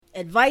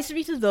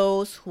Advisory to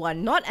those who are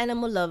not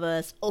animal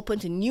lovers, open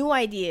to new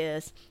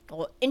ideas,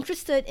 or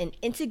interested in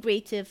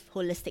integrative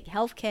holistic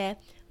healthcare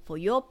for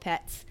your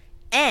pets,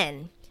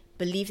 and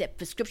believe that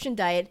prescription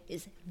diet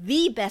is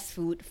the best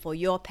food for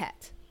your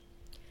pet.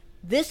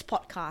 This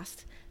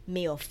podcast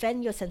may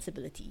offend your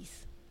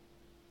sensibilities.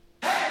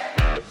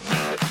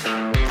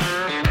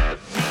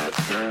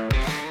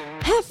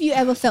 Have you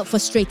ever felt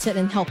frustrated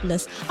and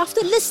helpless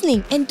after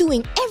listening and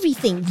doing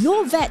everything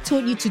your vet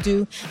told you to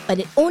do, but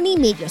it only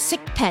made your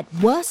sick pet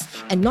worse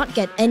and not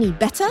get any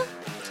better?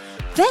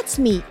 That's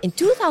me in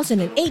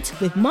 2008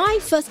 with my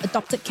first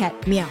adopted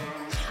cat, Meow.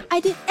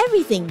 I did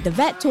everything the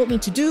vet told me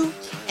to do,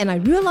 and I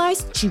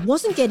realized she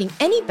wasn't getting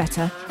any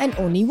better and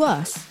only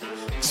worse.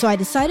 So I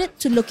decided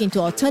to look into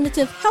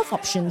alternative health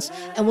options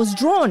and was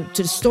drawn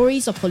to the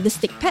stories of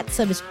holistic pet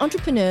service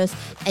entrepreneurs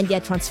and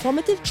their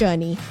transformative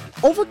journey,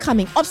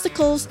 overcoming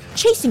obstacles,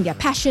 chasing their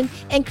passion,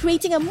 and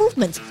creating a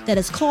movement that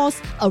has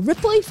caused a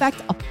ripple effect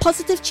of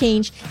positive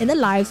change in the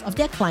lives of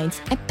their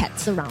clients and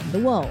pets around the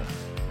world.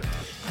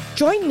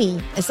 Join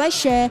me as I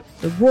share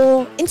the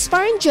raw,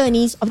 inspiring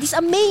journeys of these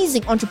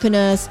amazing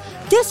entrepreneurs,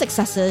 their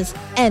successes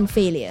and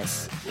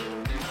failures.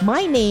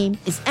 My name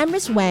is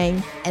Amrit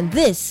Wang, and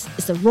this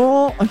is The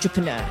Raw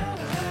Entrepreneur.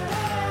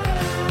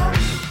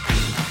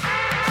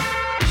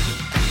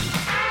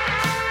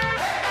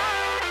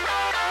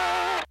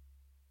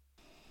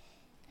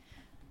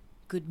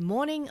 Good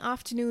morning,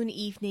 afternoon,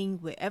 evening,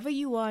 wherever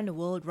you are in the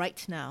world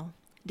right now.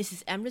 This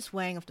is Amrit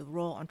Wang of The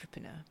Raw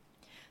Entrepreneur.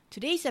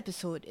 Today's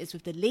episode is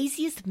with the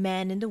laziest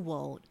man in the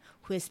world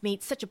who has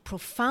made such a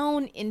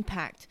profound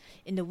impact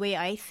in the way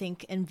I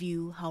think and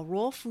view how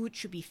raw food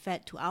should be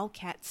fed to our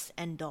cats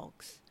and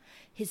dogs.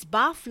 His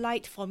Bath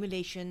Light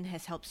formulation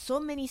has helped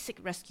so many sick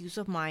rescues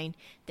of mine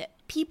that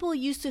people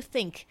used to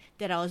think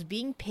that I was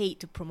being paid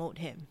to promote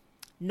him.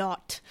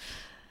 Not.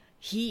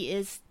 He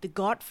is the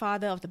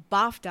godfather of the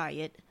bath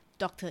diet,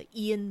 Dr.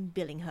 Ian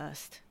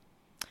Billinghurst.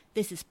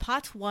 This is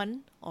part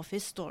 1 of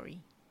his story.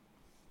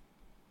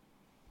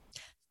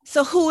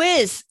 So who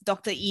is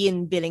Dr.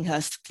 Ian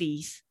Billinghurst,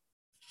 please?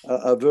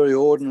 A very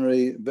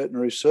ordinary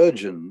veterinary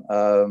surgeon,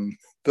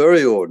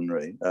 very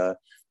ordinary.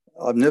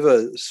 I've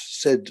never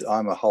said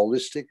I'm a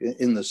holistic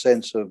in the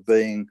sense of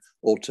being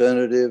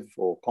alternative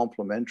or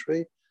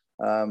complementary.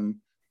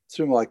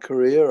 Through my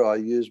career, I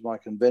used my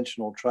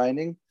conventional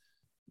training,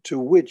 to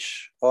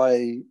which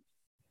we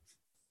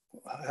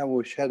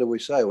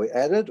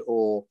added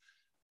or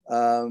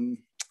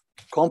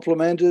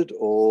complemented,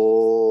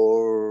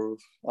 or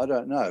I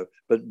don't know.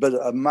 But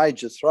a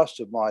major thrust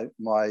of my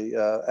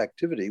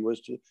activity was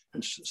to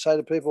say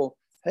to people,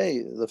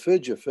 hey, the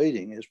food you're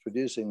feeding is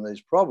producing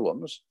these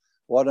problems.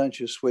 Why don't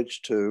you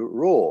switch to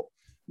raw?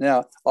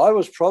 Now, I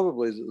was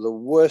probably the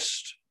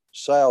worst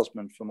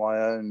salesman for my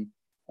own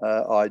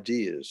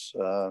ideas.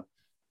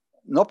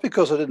 Not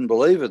because I didn't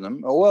believe in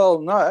them. Well,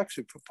 no,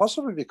 actually,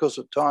 possibly because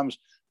at times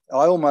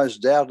I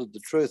almost doubted the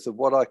truth of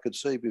what I could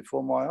see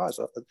before my eyes.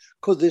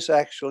 Could this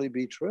actually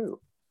be true?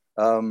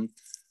 And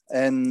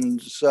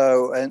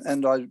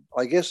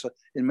I guess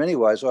in many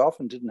ways, I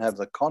often didn't have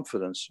the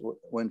confidence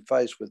when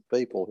faced with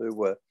people who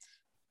were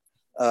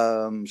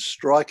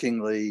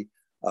strikingly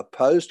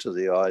opposed to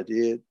the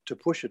idea to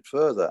push it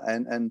further.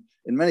 And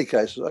in many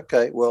cases,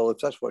 okay, well, if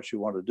that's what you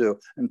want to do.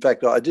 In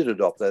fact, I did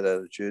adopt that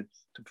attitude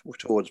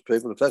towards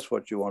people. If that's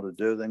what you want to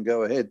do, then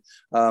go ahead.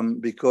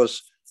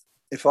 Because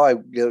if I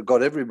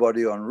got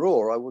everybody on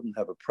raw, I wouldn't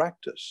have a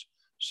practice.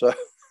 So,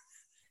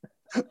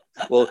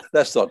 well,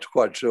 that's not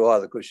quite true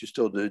either, because you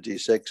still do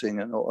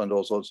desexing and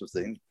all sorts of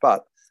things.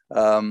 But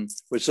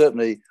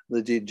certainly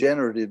the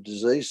degenerative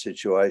disease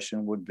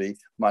situation would be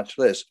much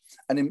less.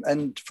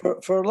 And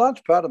for a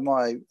large part of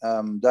my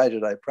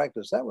day-to-day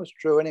practice, that was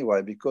true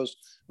anyway, because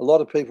a lot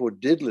of people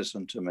did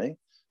listen to me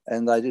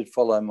and they did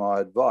follow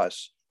my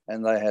advice,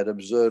 and they had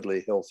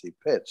absurdly healthy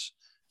pets.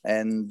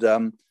 And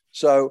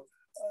so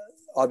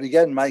I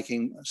began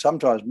making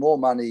sometimes more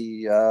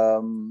money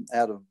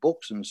out of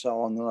books and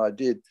so on than I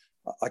did.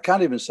 I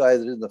can't even say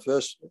that in the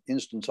first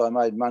instance I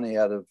made money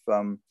out of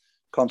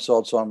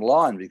consults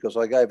online, because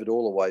I gave it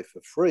all away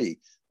for free.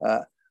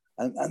 And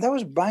that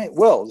was,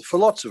 for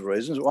lots of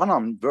reasons. One,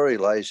 I'm very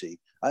lazy.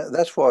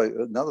 That's why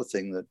another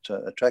thing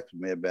that attracted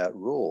me about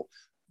raw.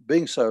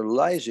 Being so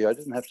lazy, I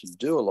didn't have to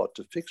do a lot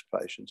to fix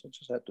patients. I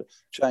just had to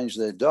change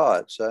their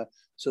diet. So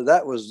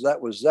that was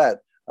that.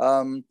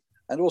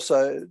 And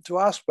also to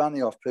ask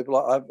money off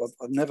people,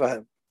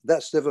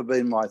 that's never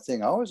been my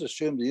thing. I always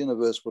assumed the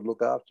universe would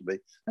look after me.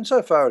 And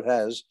so far it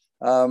has,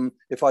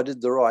 if I did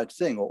the right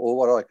thing, or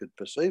what I could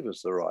perceive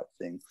as the right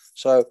thing.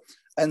 So,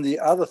 and the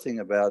other thing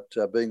about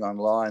being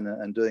online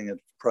and doing it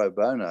pro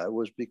bono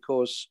was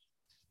because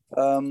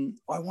I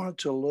wanted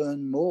to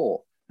learn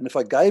more. And if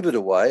I gave it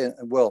away,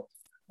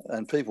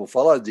 and people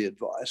followed the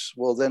advice,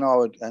 well, then I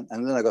would,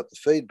 and then I got the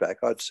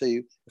feedback, I'd see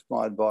if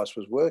my advice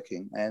was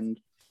working. And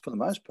for the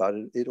most part,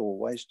 it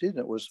always did.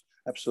 It was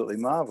absolutely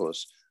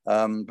marvelous.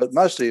 But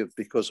mostly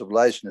because of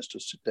laziness to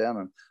sit down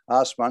and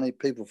ask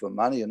people for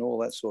money and all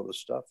that sort of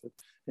stuff.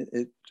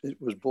 it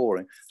was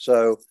boring.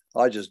 So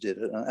I just did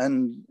it.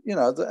 And you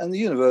know, and the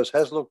universe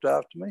has looked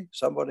after me.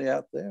 Somebody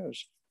out there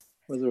is,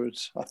 whether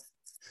it's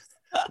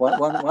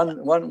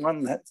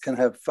one can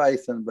have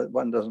faith, but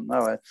one doesn't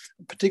know,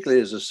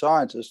 particularly as a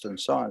scientist and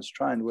science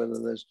trained, whether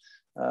there's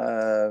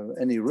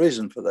any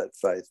reason for that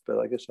faith. But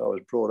I guess I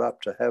was brought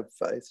up to have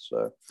faith,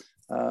 so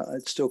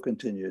it still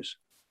continues.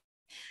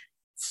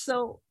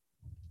 So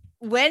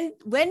when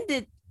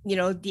did, you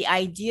know, the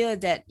idea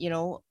that, you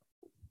know,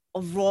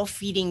 of raw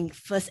feeding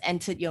first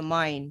entered your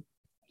mind?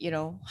 You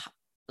know,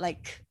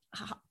 like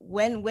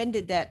when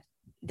did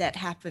that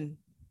happen?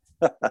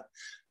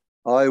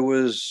 I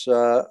was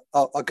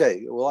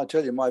okay. Well, I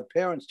tell you, my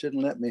parents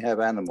didn't let me have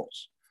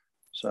animals,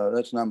 so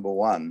that's number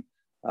one.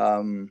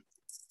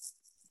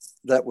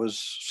 That was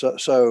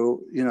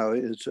so you know,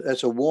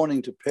 it's a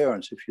warning to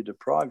parents. If you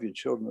deprive your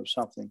children of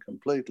something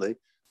completely,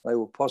 they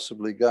will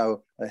possibly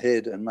go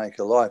ahead and make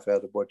a life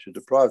out of what you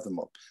deprive them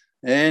of.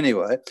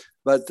 Anyway,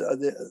 but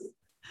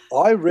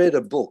I read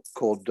a book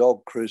called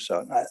Dog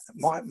Crusoe.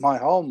 My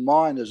whole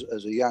mind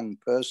as a young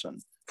person,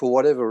 for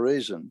whatever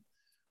reason,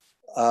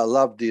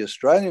 loved the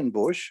Australian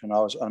bush, and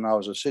I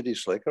was a city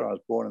slicker. I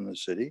was born in the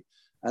city,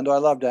 and I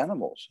loved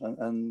animals.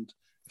 And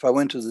if I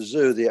went to the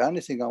zoo, the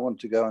only thing I wanted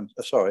to go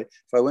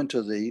if I went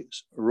to the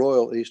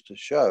Royal Easter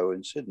Show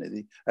in Sydney,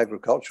 the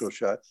agricultural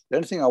show, the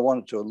only thing I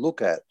wanted to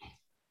look at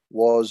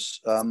was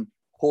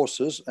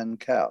horses and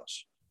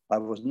cows. I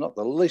was not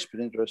the least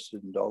bit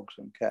interested in dogs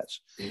and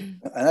cats.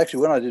 And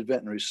actually, when I did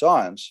veterinary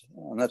science,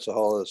 and that's a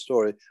whole other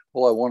story,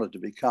 all I wanted to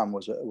become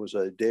was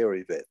a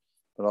dairy vet.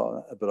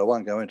 But I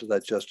won't go into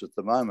that just at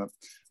the moment.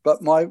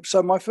 But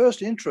my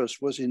first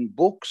interest was in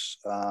books,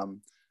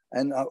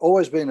 and I've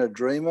always been a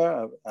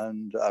dreamer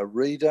and a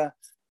reader.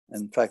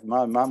 In fact,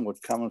 my mum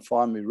would come and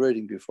find me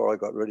reading before I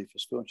got ready for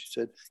school. And she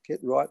said, "Get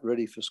right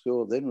ready for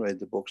school, then read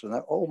the books." And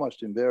they're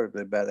almost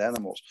invariably about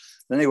animals.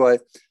 Anyway,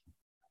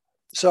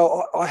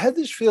 so I had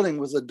this feeling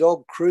with the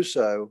Dog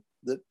Crusoe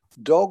that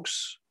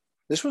dogs,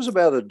 this was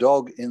about a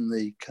dog in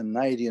the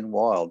Canadian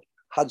wild,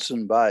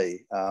 Hudson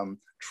Bay,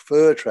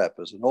 fur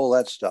trappers and all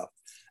that stuff.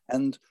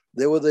 And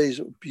there were these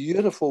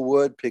beautiful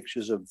word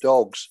pictures of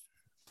dogs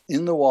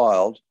in the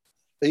wild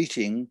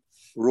eating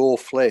raw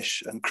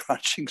flesh and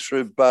crunching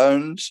through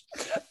bones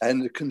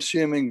and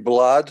consuming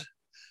blood.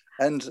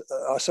 And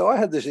so I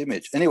had this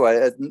image. Anyway,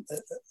 at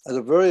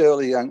a very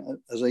early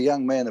as a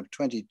young man of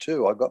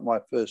 22, I got my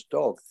first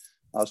dog.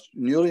 I was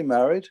newly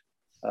married.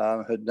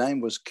 Her name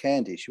was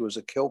Candy. She was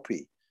a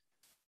Kelpie.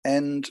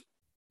 And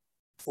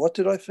what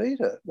did I feed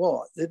her?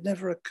 Well, it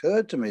never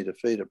occurred to me to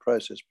feed her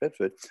processed pet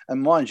food.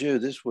 And mind you,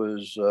 this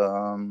was,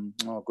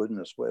 oh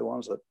goodness, where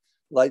was it?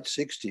 Late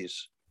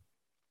 60s.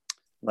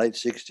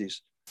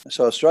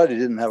 So Australia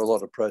didn't have a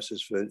lot of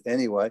processed food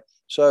anyway.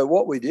 So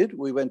what we did,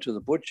 we went to the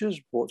butcher's,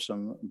 bought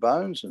some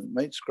bones and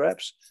meat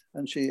scraps,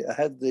 and she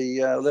had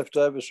the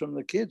leftovers from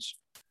the kids.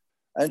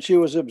 And she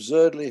was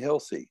absurdly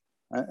healthy.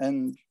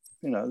 And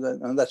you know,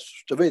 and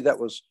that's, to me, that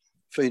was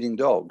feeding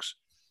dogs.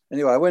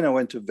 Anyway, when I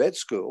went to vet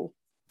school,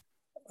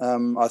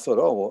 I thought,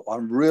 oh, well,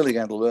 I'm really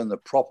going to learn the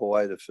proper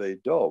way to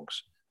feed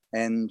dogs.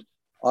 And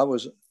I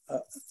was,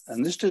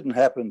 and this didn't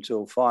happen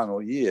until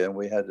final year, and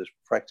we had this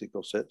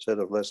practical set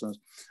of lessons.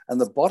 And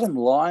the bottom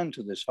line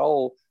to this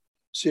whole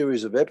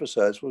series of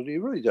episodes was,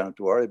 you really don't have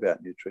to worry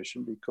about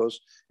nutrition, because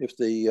if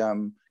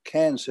the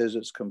can says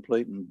it's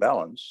complete and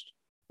balanced,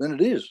 then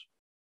it is.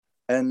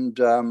 And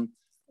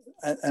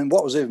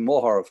what was even more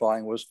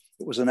horrifying was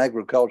it was an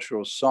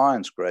agricultural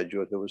science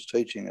graduate who was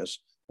teaching us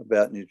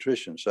about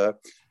nutrition. So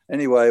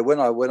anyway, when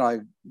I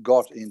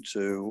got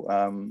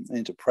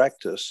into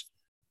practice,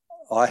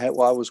 I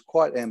was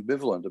quite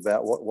ambivalent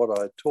about what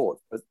I taught,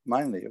 but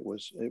mainly it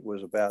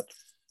was about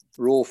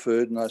raw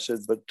food. And I said,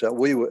 but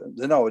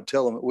then I would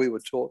tell them that we were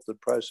taught that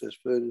processed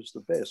food is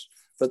the best.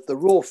 But the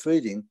raw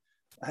feeding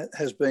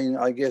has been,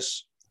 I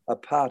guess, a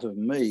part of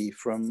me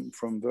from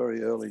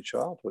very early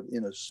childhood,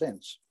 in a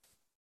sense.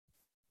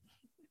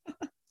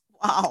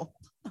 Wow.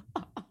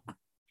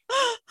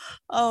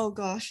 Oh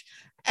gosh.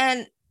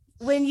 And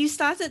when you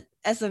started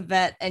as a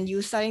vet and you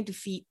were starting to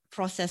feed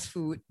processed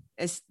food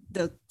as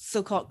the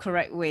so-called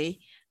correct way,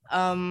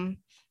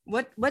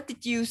 what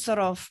did you sort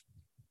of,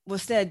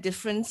 was there a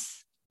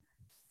difference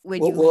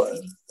when you were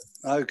feeding?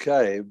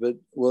 Okay, but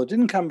it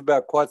didn't come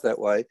about quite that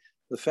way.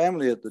 The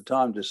family at the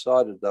time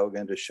decided they were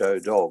going to show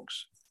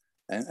dogs,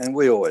 and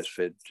we always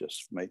fed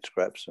just meat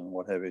scraps and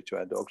what have you to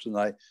our dogs, and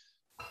they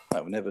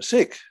were never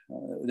sick.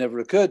 It never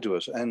occurred to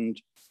us.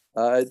 And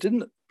it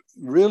didn't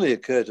really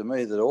occur to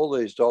me that all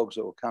these dogs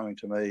that were coming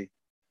to me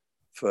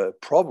for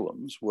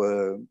problems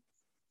were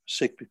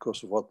sick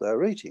because of what they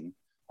were eating.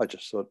 I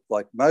just thought,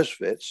 like most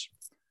vets,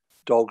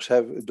 dogs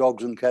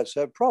and cats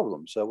have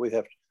problems. So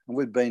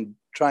we've been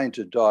trained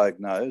to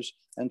diagnose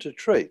and to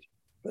treat,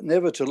 but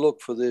never to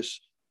look for this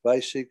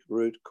basic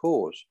root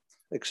cause.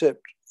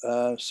 Except,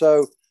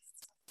 so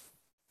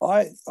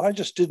I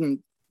just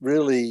didn't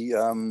really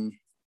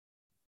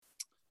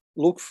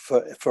look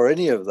for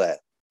any of that.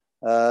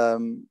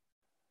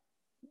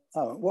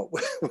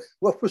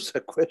 What was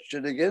the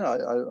question again?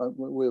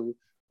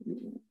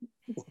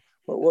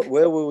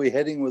 Where were we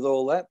heading with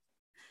all that?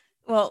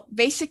 Well,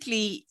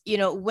 basically,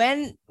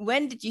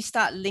 when did you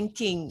start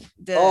linking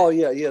the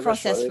that's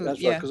processed right. food?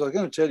 That's right. Because I was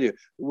going to tell you,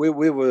 we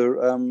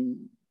were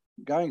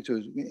going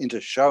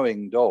into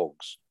showing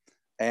dogs,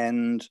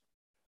 and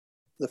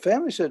the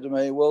family said to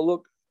me, "Well,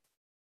 look,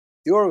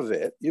 you're a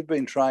vet. You've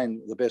been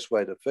trained the best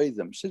way to feed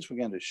them. Since we're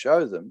going to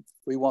show them,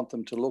 we want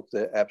them to look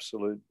their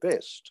absolute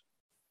best.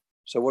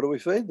 So what do we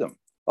feed them?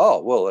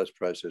 Oh, well, that's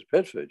processed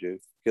pet food. You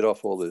get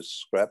off all this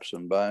scraps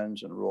and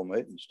bones and raw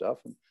meat and stuff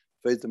and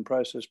feed them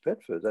processed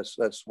pet food.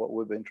 That's what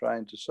we've been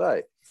trained to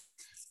say."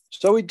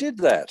 So we did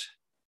that.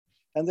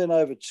 And then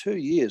over 2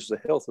 years, the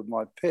health of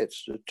my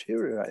pets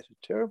deteriorated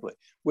terribly.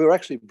 We were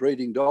actually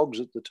breeding dogs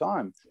at the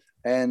time.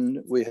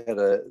 And we had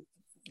a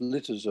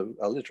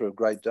litter of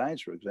Great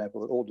Danes, for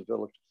example, that all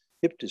developed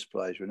hip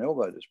dysplasia and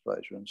elbow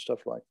dysplasia and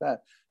stuff like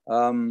that.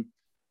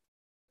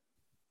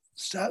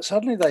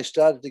 Suddenly they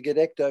started to get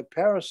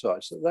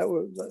ectoparasites.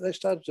 They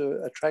started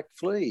to attract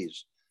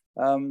fleas.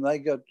 They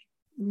got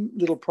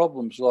little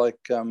problems like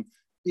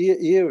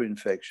ear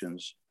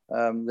infections.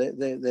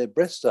 Their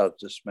breath started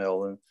to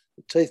smell, and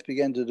the teeth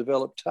began to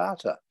develop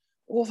tartar.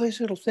 All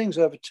these little things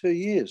over 2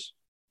 years.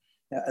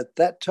 Now, at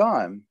that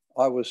time,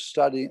 I began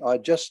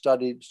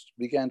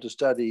to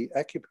study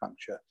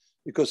acupuncture,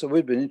 because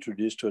we'd been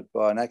introduced to it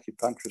by an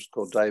acupuncturist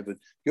called David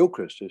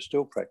Gilchrist, who's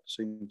still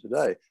practicing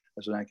today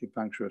as an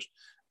acupuncturist.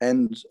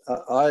 And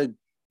I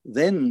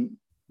then,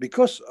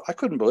 because I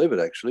couldn't believe it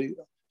actually,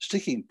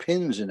 sticking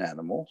pins in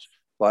animals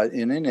by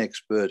an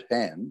inexpert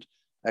hand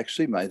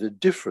actually made a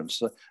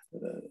difference.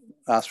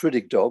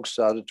 Arthritic dogs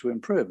started to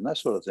improve and that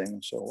sort of thing.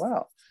 And so,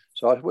 wow.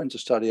 So I went to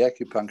study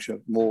acupuncture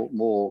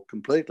more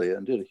completely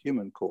and did a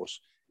human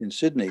course in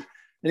Sydney.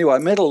 Anyway, I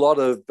met a lot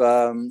of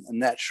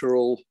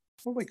natural,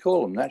 what do we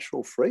call them,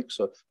 natural freaks,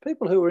 or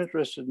people who were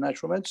interested in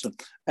natural medicine.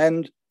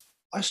 And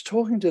I was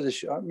talking to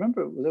this, I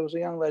remember there was a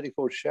young lady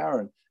called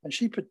Sharon, and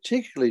she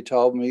particularly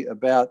told me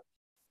about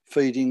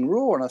feeding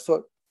raw. And I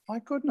thought, my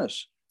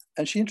goodness.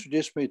 And she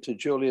introduced me to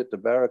Juliet de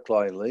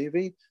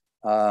Barraclough-Levy,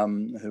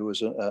 who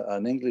was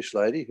an English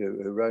lady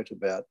who wrote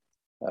about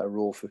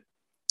raw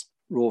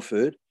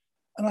food.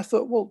 And I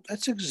thought, well,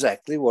 that's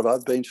exactly what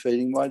I've been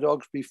feeding my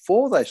dogs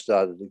before they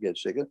started to get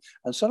sick.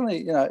 And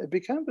suddenly, it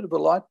became a bit of a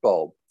light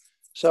bulb.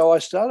 So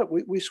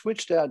we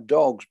switched our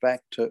dogs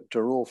back to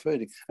raw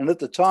feeding. And at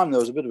the time,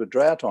 there was a bit of a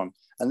drought on,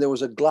 and there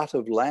was a glut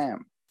of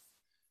lamb.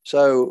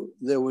 So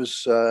they were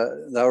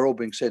all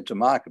being sent to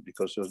market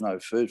because there was no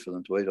food for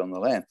them to eat on the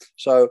land.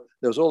 So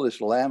there was all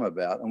this lamb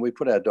about, and we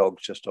put our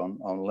dogs just on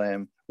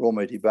lamb, raw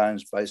meaty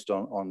bones based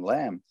on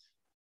lamb.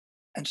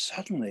 And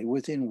suddenly,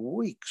 within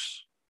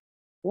weeks,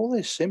 all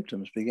these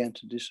symptoms began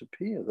to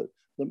disappear.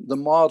 The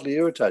mildly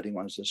irritating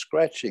ones, the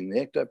scratching, the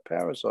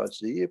ectoparasites,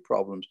 the ear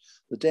problems,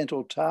 the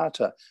dental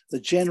tartar,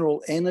 the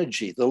general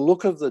energy, the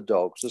look of the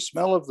dogs, the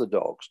smell of the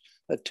dogs,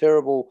 that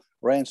terrible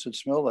rancid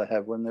smell they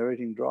have when they're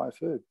eating dry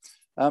food.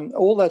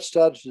 All that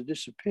started to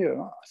disappear.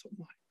 And I thought,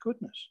 my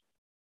goodness.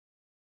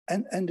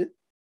 And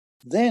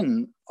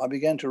then I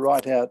began to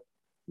write out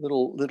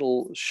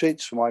little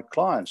sheets for my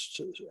clients,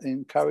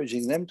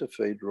 encouraging them to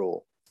feed raw.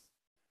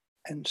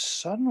 And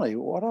suddenly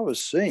what I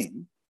was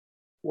seeing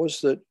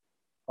was that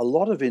a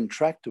lot of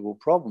intractable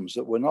problems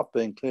that were not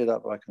being cleared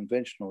up by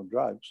conventional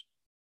drugs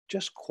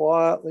just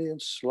quietly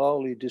and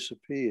slowly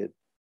disappeared.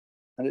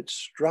 And it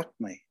struck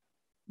me,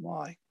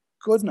 my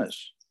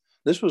goodness,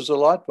 this was the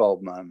light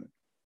bulb moment.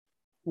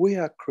 We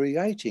are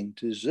creating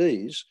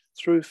disease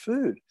through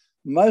food.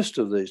 Most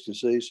of these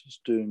diseases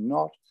do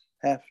not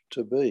have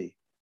to be.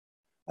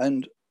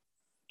 And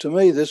to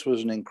me, this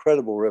was an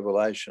incredible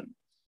revelation.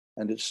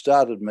 And it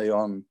started me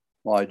on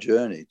my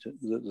journey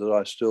that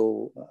I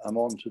still am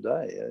on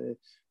today.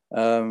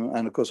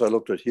 And of course, I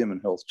looked at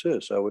human health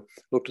too. So we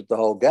looked at the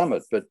whole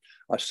gamut. But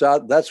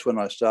that's when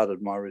I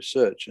started my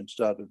research and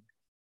started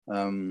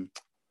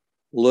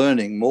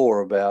learning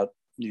more about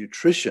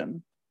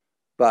nutrition.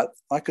 But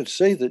I could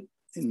see that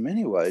in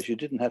many ways, you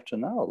didn't have to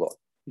know a lot.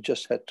 You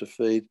just had to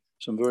feed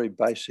some very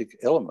basic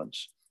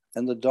elements,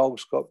 and the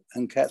dogs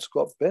and cats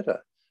got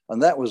better.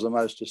 And that was the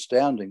most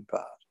astounding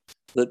part,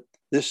 that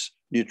this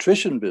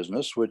nutrition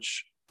business,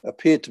 which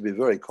appeared to be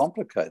very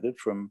complicated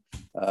from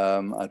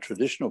a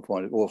traditional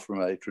point of view, or from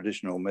a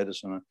traditional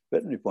medicine and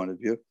veterinary point of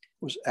view,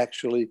 was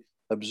actually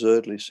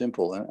absurdly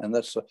simple. And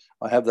that's,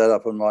 I have that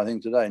up on my thing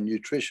today,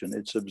 nutrition,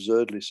 it's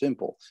absurdly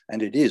simple.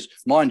 And it is.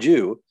 Mind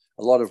you,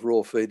 a lot of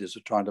raw feeders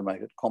are trying to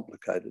make it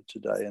complicated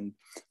today, and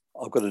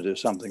I've got to do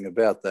something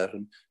about that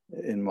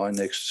in my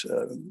next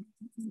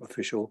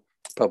official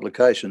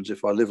publications,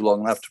 if I live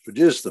long enough to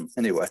produce them.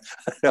 Anyway,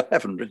 I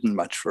haven't written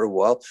much for a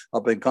while.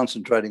 I've been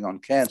concentrating on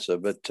cancer,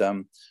 but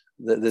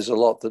there's a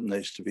lot that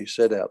needs to be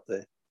said out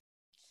there.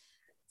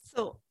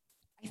 So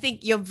I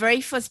think your very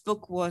first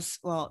book was,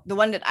 well, the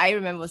one that I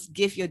remember was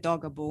Give Your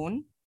Dog a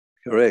Bone.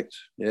 Correct,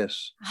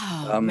 yes.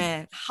 Oh,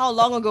 man. How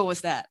long ago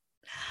was that?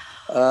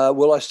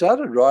 Well, I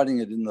started writing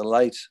it in the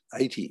late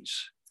 80s,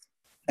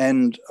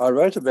 and I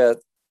wrote about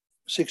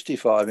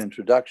 65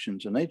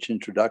 introductions, and each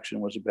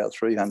introduction was about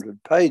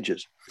 300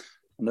 pages.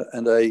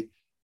 And a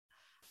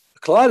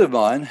client of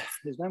mine,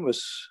 his name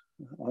was,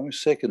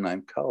 second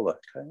name, Kohler.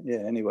 Okay?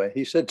 Yeah, anyway,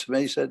 he said to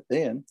me,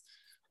 Ian,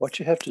 what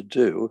you have to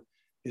do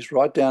is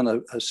write down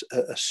a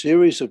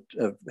series of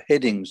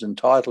headings and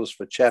titles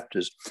for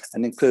chapters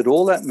and include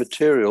all that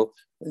material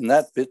in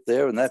that bit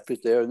there and that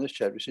bit there in this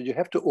chapter. He said, you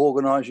have to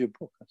organise your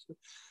book. I said,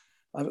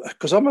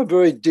 because I'm a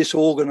very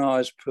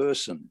disorganized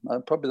person.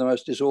 I'm probably the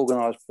most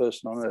disorganized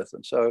person on earth.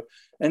 And so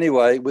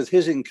anyway, with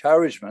his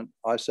encouragement,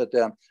 I sat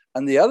down.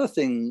 And the other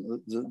thing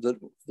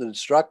that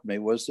struck me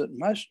was that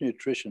most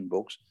nutrition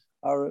books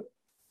are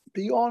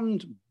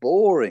beyond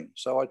boring.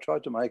 So I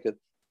tried to make it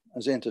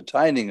as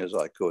entertaining as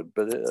I could.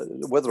 But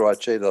whether I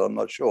cheated, I'm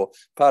not sure.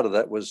 Part of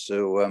that was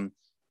to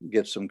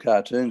get some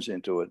cartoons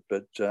into it.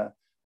 But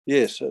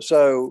yes,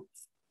 so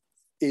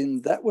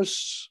that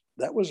was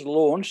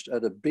launched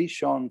at a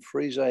Bichon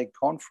Frise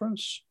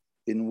conference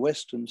in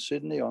Western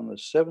Sydney on the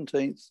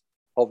 17th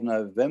of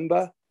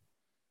November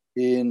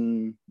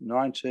in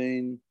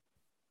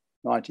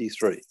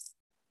 1993.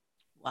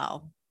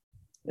 Wow.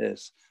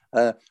 Yes.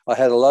 I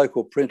had a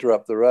local printer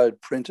up the road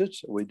print it.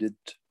 We did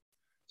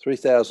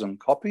 3,000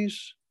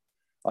 copies.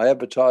 I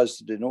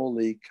advertised it in all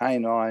the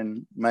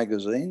canine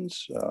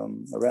magazines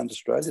around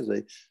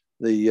Australia,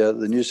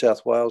 the New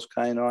South Wales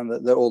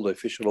Canine, they're all the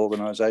official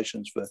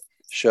organisations for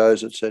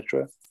shows,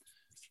 etc.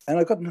 And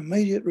I got an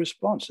immediate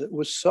response. It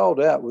was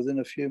sold out within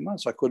a few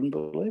months. I couldn't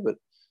believe it.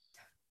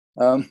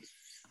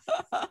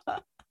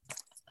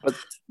 But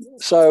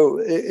so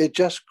it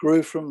just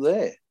grew from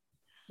there,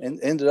 and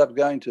ended up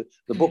going to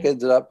the book.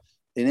 Ended up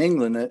in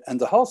England, and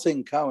the whole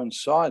thing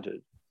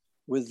coincided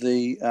with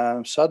the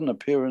sudden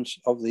appearance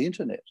of the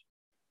internet.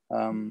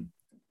 The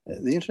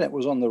internet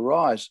was on the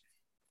rise.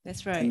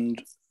 That's right.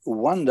 And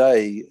one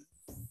day,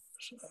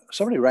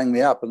 somebody rang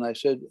me up and they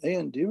said,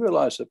 Ian, do you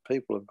realise that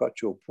people have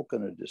got your book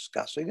and are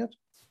discussing it?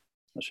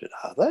 I said,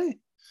 are they?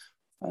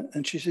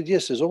 And she said,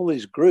 yes, there's all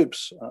these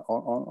groups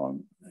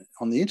on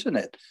the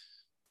internet.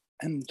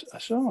 And I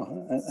said,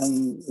 oh,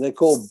 and they're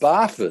called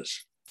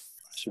barfers.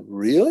 I said,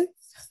 really?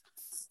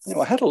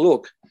 Anyway, I had a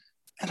look,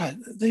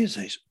 and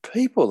these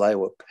people, they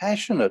were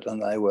passionate,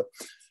 and they were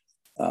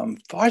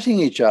fighting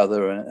each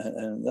other,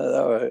 and they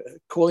were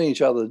calling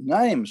each other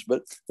names.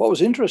 But what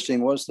was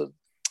interesting was that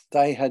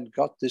they had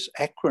got this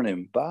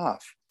acronym,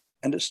 BARF.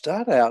 And it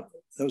started out,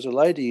 there was a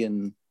lady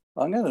in,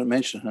 I'm going to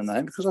mention her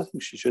name because I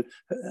think she should.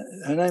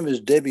 Her name is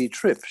Debbie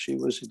Tripp. She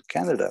was in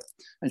Canada,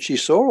 and she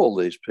saw all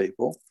these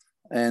people,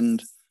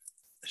 and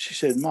she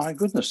said, my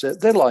goodness,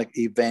 they're like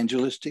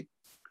evangelistic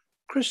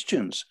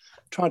Christians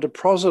trying to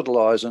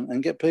proselytize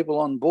and get people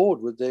on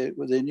board with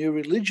their new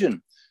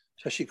religion.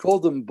 So she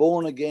called them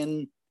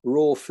born-again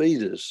raw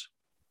feeders.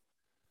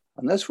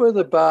 And that's where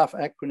the BARF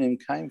acronym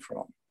came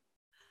from.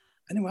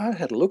 Anyway, I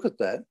had a look at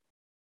that.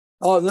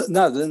 Oh,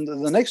 no, then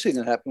the next thing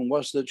that happened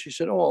was that she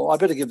said, oh, I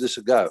better give this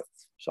a go.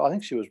 So I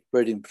think she was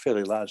breeding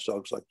fairly large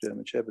dogs like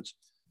German Shepherds.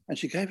 And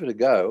she gave it a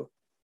go.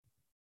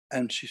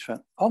 And she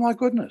found, oh, my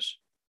goodness,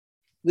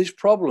 these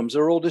problems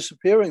are all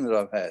disappearing that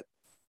I've had.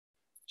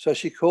 So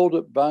she called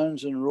it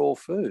Bones and Raw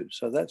Food.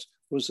 So that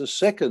was the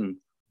second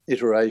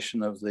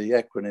iteration of the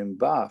acronym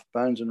BARF,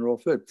 Bones and Raw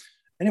Food.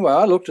 Anyway,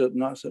 I looked at it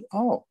and I said,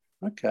 oh,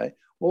 okay.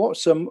 Well,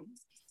 what's some...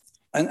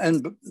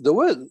 And the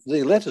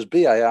letters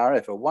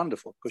BARF are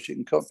wonderful because you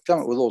can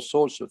come up with all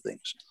sorts of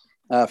things.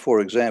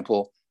 For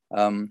example,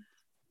 and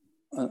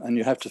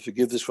you have to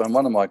forgive this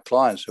one of my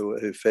clients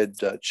who fed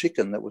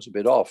chicken that was a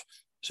bit off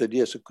said,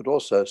 yes, it could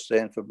also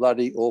stand for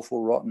bloody,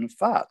 awful, rotten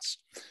farts.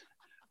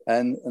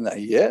 And they,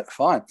 yeah,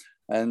 fine.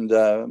 And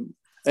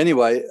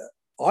anyway,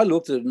 I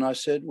looked at it and I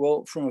said,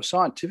 well, from a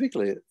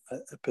scientifically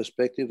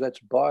perspective, that's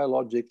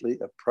biologically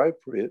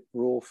appropriate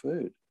raw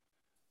food.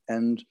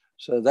 And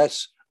so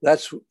that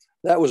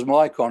was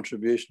my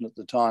contribution at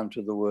the time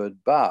to the word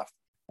BARF.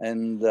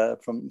 And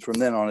from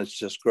then on, it's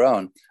just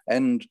grown.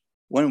 And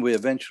when we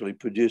eventually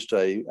produced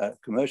a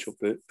commercial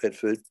pet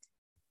food,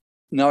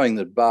 knowing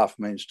that BARF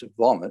means to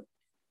vomit,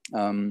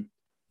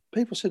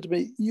 people said to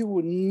me, you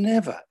would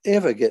never,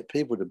 ever get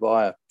people to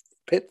buy a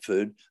pet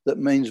food that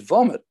means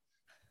vomit.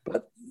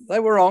 But they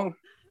were wrong,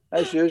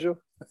 as usual.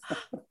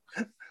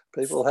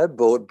 People have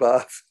bought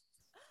BARF.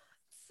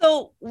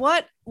 So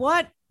what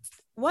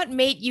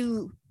made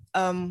you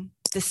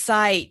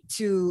decide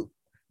to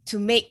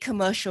make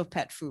commercial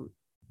pet food?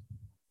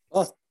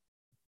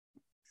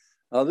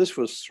 Oh, this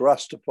was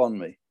thrust upon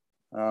me.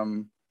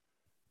 I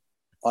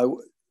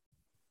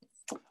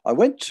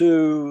went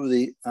to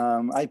the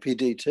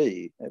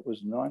APDT. It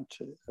was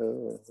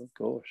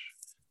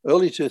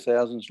early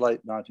 2000s,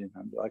 late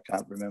 1900. I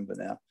can't remember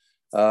now.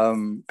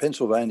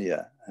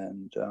 Pennsylvania,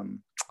 and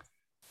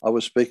I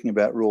was speaking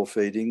about raw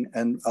feeding,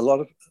 and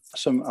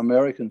some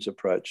Americans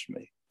approached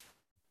me.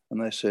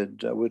 And they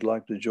said, we'd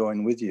like to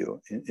join with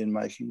you in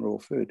making raw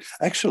food.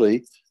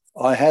 Actually,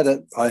 I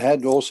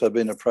had also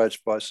been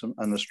approached by some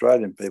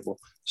Australian people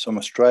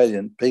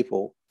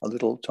a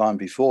little time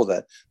before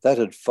that. That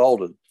had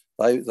folded.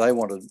 They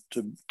wanted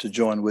to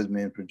join with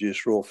me and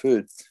produce raw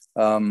food.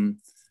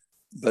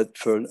 but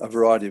for a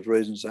variety of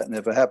reasons that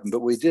never happened.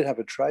 But we did have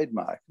a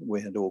trademark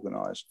we had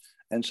organised.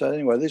 And so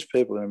anyway, these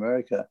people in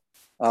America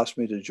asked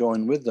me to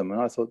join with them.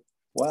 And I thought,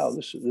 wow,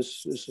 this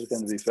is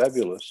going to be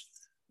fabulous.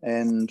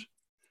 And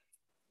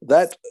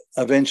that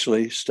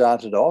eventually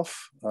started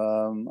off.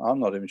 I'm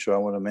not even sure I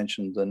want to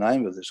mention the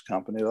name of this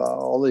company.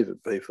 I'll leave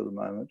it be for the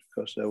moment,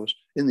 because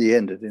in the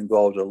end, it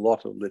involved a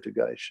lot of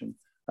litigation,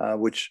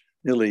 which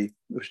nearly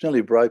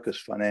broke us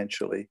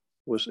financially.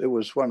 It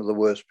was one of the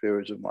worst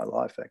periods of my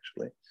life,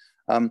 actually.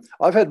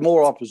 I've had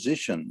more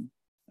opposition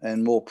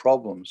and more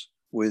problems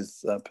with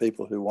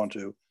people who want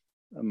to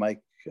make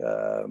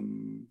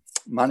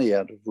money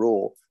out of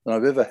raw than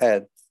I've ever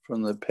had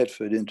from the pet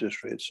food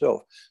industry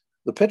itself.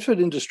 The pet food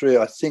industry,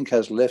 I think,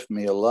 has left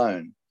me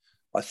alone.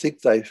 I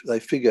think they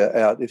figure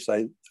out if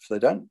they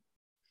don't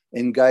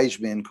engage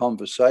me in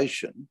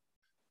conversation,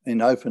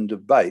 in open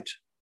debate,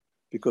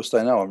 because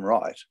they know I'm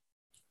right,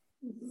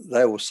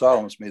 they will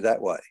silence me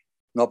that way.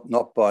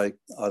 Not by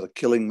either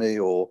killing me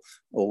or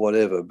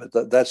whatever,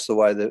 but that's the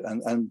way that,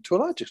 and to a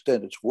large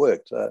extent it's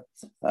worked.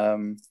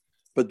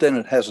 But then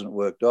it hasn't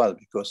worked either,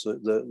 because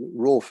the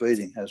raw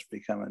feeding has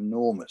become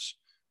enormous.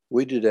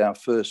 We did our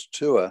first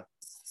tour.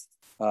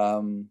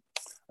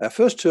 Our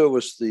first tour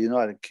was the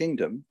United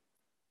Kingdom,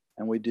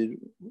 and we did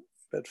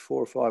about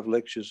 4 or 5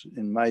 lectures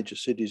in major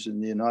cities in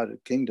the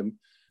United Kingdom.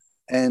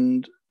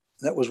 And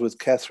that was with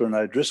Catherine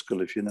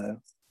O'Driscoll, if you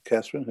know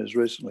Catherine, who's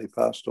recently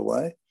passed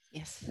away.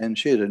 Yes. And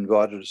she had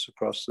invited us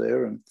across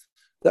there, and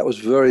that was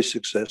very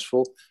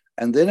successful.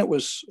 And then it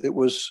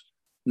was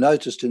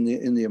noticed in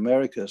the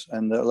Americas,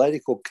 and a lady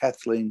called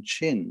Kathleen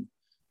Chin,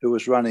 who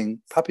was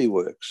running Puppy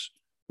Works,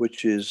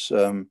 which was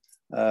an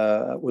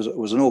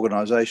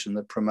organisation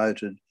that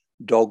promoted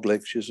dog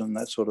lectures and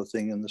that sort of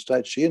thing in the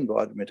States. She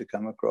invited me to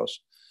come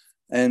across,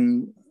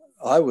 and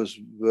I was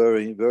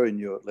very, very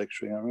new at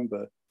lecturing. I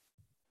remember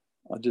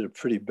I did a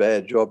pretty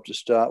bad job to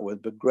start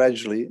with, but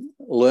gradually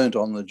learnt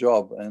on the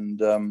job. And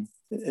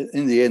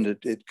in the end,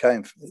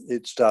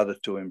 it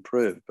started to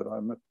improve. But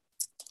I'm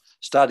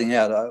starting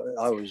out,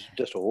 I was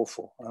just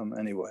awful.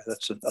 Anyway,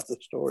 that's another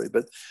story.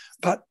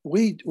 But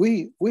we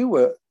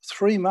were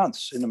 3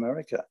 months in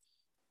America,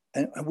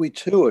 and we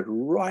toured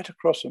right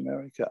across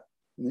America.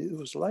 It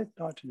was late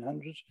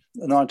 1900s,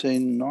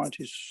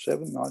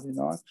 1997,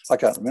 99. I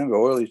can't remember,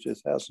 early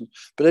 2000s.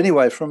 But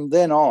anyway, from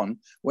then on,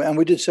 and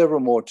we did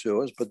several more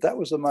tours, but that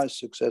was the most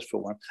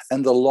successful one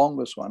and the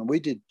longest one. We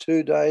did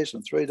 2 days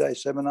and 3-day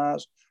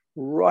seminars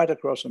right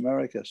across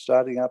America,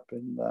 starting up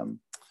in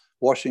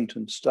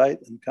Washington State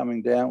and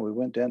coming down. We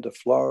went down to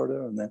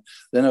Florida, and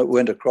then it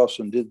went across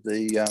and did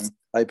the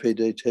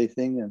APDT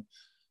thing, and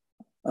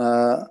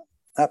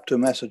up to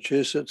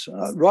Massachusetts,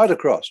 right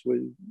across.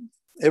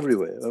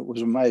 Everywhere. It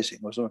was amazing.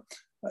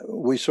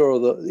 We saw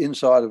the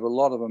inside of a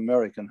lot of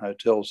American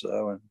hotels,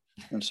 though,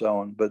 and so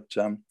on. But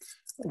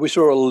we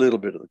saw a little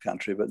bit of the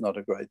country, but not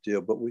a great deal.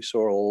 But we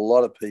saw a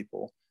lot of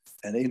people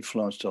and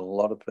influenced a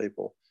lot of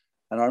people.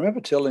 And I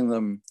remember telling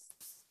them,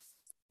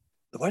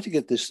 the way to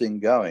get this thing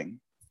going,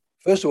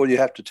 first of all, you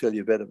have to tell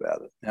your vet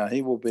about it. Now,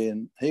 he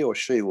or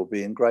she will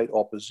be in great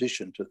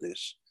opposition to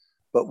this.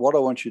 But what I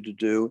want you to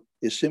do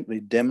is simply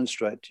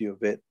demonstrate to your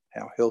vet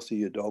how healthy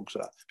your dogs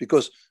are.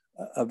 Because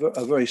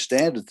a very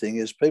standard thing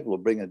is people will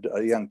bring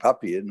a young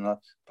puppy in, and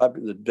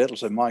the vet will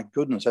say, my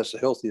goodness, that's the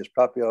healthiest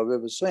puppy I've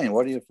ever seen.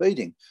 What are you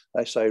feeding?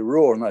 They say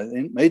raw, and they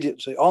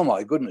immediately say, oh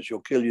my goodness,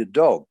 you'll kill your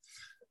dog.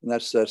 And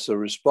that's the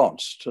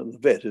response to the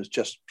vet, who's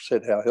just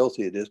said how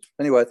healthy it is.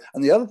 Anyway,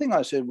 and the other thing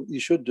I said you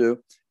should do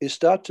is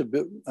start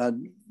to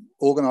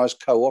organise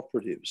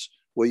cooperatives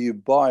where you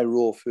buy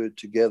raw food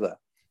together,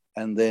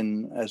 and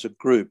then as a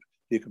group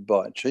you could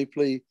buy it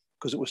cheaply,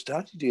 because it was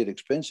starting to get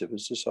expensive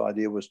as this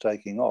idea was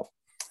taking off.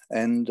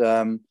 And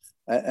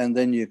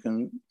then you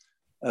can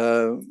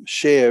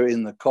share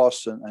in the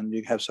costs, and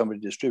you have somebody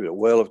distribute it.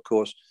 Well, of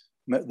course,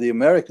 the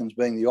Americans,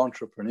 being the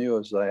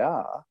entrepreneurs they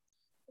are,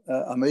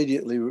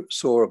 immediately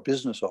saw a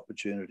business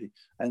opportunity.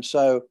 And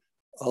so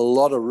a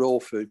lot of raw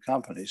food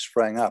companies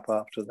sprang up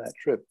after that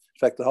trip. In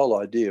fact, the whole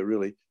idea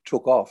really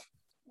took off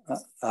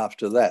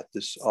after that,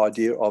 this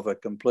idea of a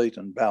complete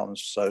and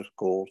balanced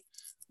so-called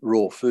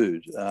raw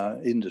food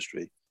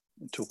industry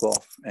took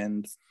off.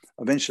 And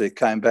eventually it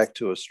came back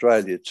to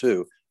Australia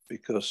too,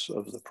 because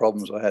of the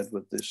problems I had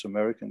with this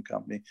American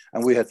company.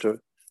 And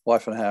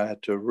wife and I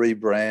had to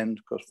rebrand,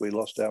 because we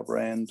lost our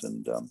brand,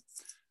 and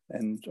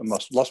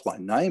lost my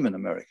name in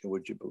America,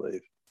 would you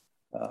believe?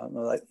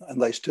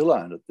 And they still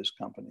own it, this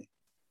company,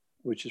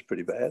 which is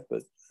pretty bad,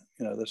 but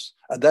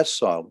that's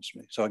silenced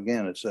me. So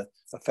again, it's a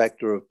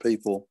factor of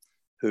people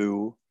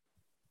who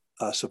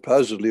are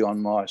supposedly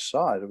on my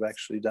side have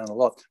actually done a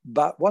lot.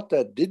 But what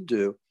that did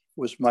do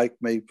was make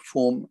me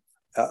form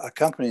a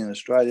company in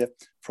Australia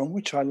from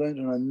which I learned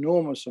an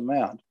enormous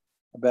amount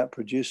about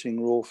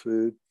producing raw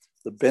food,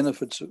 the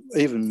benefits,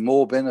 even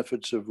more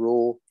benefits of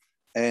raw,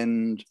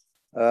 and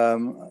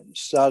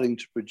starting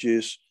to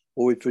produce,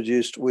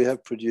 we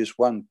have produced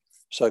one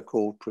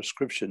so-called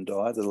prescription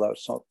diet, although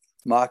it's not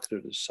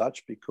marketed as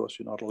such because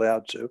you're not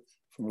allowed to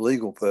from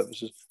legal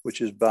purposes,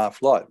 which is Bar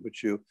Flight,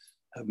 which you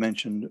have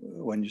mentioned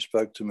when you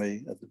spoke to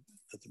me at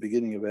the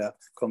beginning of our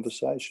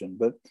conversation.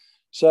 But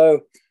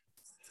so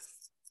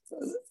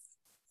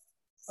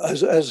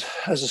as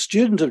a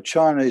student of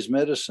Chinese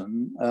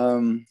medicine,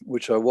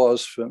 which I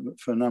was for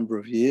a number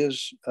of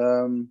years,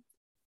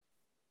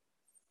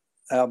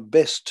 our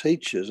best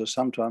teachers are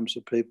sometimes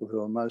the people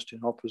who are most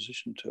in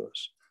opposition to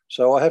us.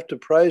 So I have to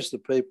praise the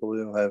people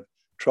who have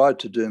tried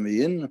to do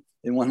me in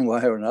one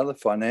way or another,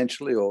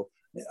 financially or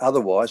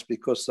otherwise,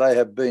 because they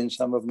have been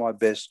some of my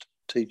best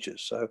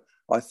teachers. So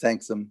I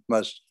thank them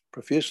most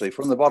profusely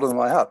from the bottom of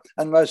my heart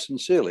and most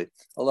sincerely,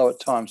 although at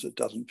times it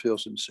doesn't feel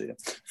sincere.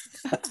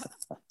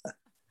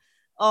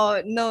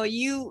 Oh, no,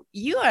 you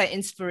are an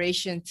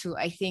inspiration to,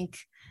 I think,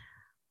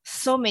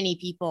 so many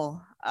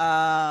people,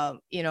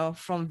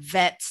 from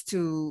vets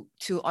to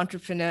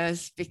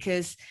entrepreneurs,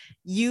 because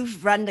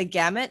you've run the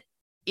gamut,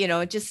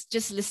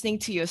 just listening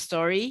to your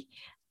story.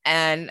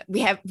 And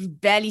we have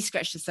barely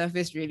scratched the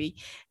surface, really.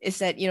 Is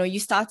that,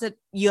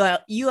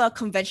 you are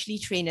conventionally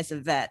trained as a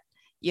vet.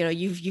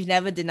 You've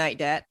never denied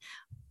that.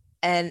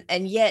 And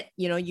yet,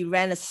 you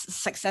ran a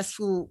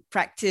successful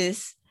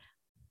practice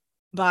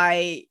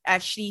by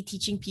actually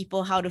teaching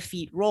people how to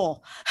feed raw,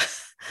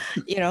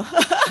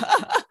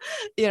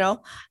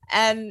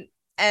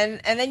 and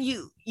then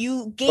you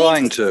gained,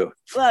 trying to.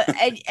 Well,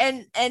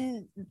 and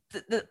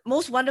the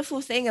most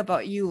wonderful thing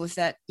about you was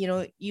that,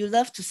 you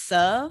love to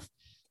serve,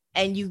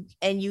 and you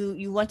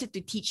wanted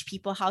to teach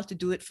people how to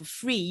do it for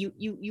free.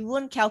 You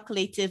weren't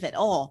calculative at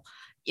all,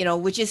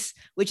 which is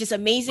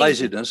amazing.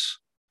 Laziness.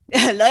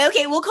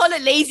 Okay, we'll call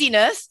it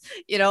laziness,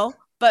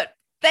 but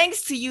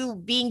thanks to you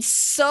being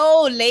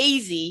so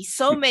lazy,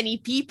 so many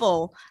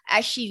people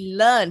actually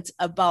learned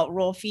about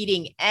raw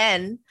feeding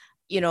and,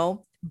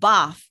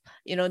 BAF,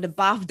 the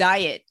BAF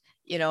diet,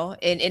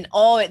 in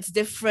all its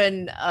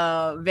different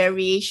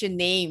variation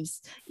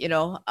names.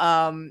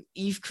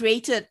 You've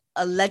created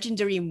a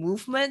legendary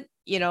movement,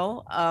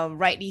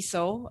 rightly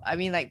so. I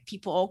mean, like,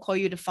 people all call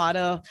you the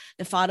father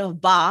of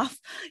BAF,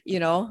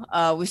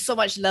 with so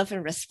much love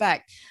and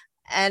respect.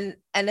 And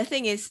the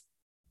thing is,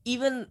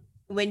 even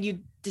when you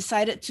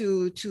decided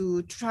to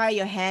try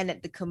your hand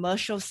at the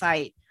commercial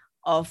side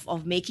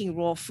of making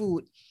raw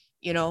food,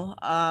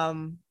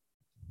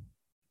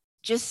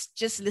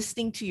 just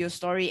listening to your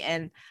story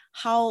and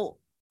how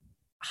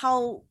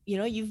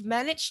you've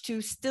managed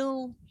to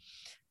still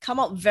come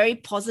out very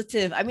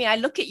positive. I mean, I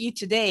look at you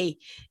today,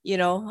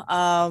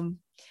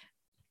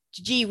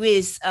 gee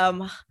whiz,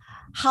 how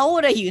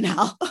old are you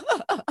now?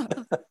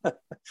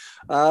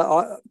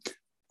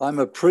 I'm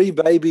a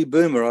pre-baby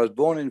boomer. I was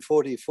born in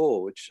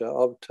 44, which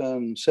I'll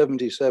turn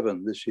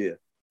 77 this year.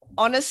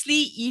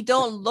 Honestly, you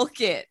don't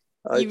look it.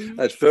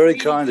 That's very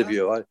kind of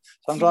you.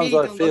 Sometimes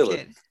I feel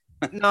it.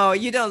 No,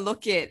 you don't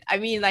look it. I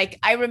mean, like,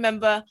 I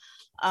remember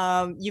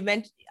you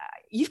mentioned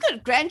you've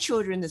got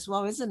grandchildren as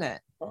well, isn't it?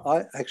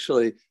 I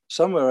actually,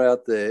 somewhere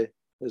out there,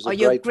 there's a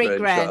great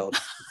grandchild.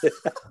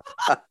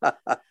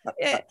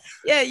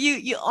 Yeah.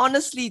 You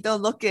honestly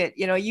don't look it.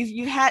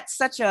 You had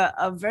such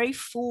a very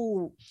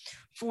full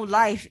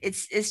life.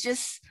 It's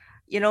just,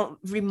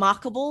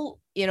 remarkable,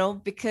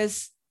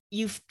 because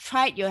you've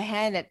tried your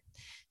hand at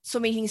so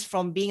many things,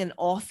 from being an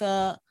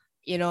author,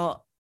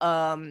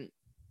 a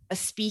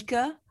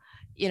speaker,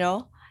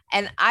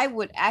 and I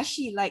would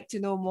actually like to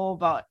know more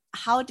about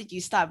how did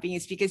you start being a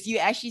speaker? Because you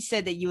actually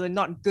said that you were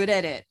not good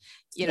at it,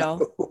 No.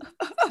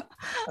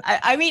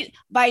 I mean,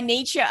 by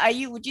nature,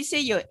 would you say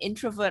you're an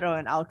introvert or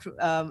an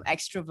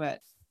extrovert?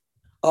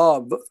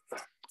 Oh, but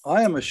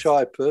I am a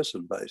shy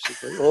person,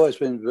 basically. Always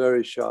been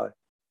very shy,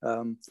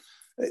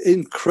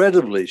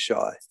 incredibly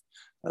shy.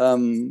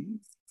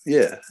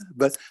 Yeah,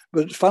 but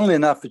funnily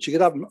enough, but you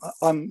get up,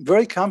 I'm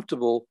very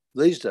comfortable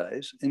these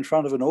days in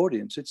front of an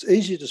audience. It's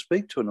easy to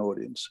speak to an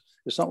audience.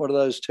 It's not one of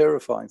those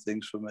terrifying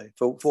things for me,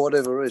 for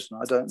whatever reason,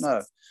 I don't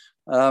know.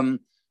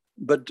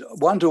 But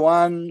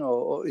one-to-one,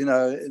 or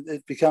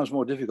it becomes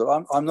more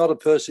difficult. I'm not a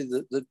person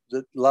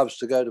that loves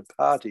to go to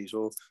parties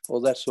or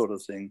that sort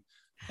of thing.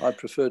 I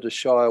prefer to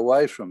shy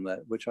away from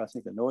that, which I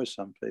think annoys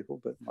some people,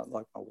 but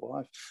like my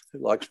wife, who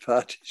likes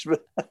parties.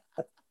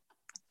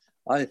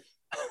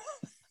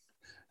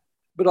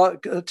 But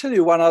I'll tell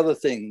you one other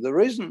thing.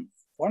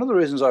 One of the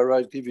reasons I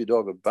wrote Give Your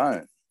Dog a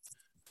Bone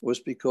was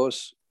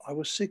because I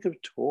was sick of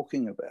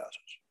talking about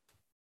it.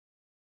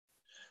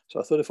 So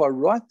I thought, if I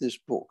write this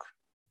book,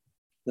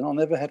 then I'll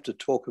never have to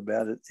talk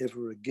about it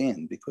ever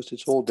again, because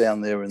it's all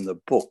down there in the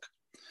book.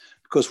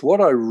 Because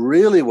what I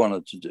really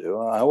wanted to do,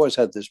 I always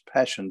had this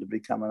passion to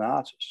become an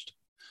artist.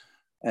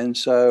 And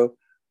so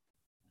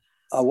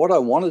what I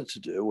wanted to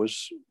do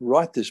was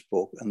write this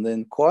book and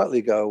then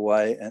quietly go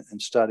away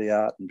and study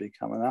art and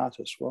become an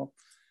artist. Well,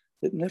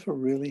 it never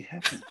really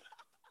happened.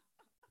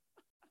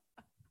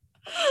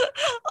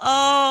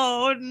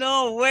 Oh,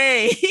 no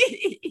way.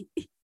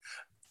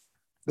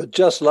 But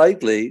just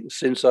lately,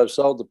 since I've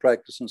sold the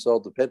practice and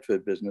sold the pet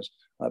food business,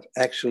 I've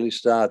actually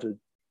started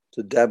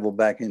to dabble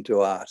back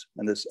into art,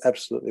 and it's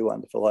absolutely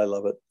wonderful. I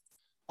love it.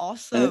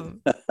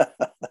 Awesome. But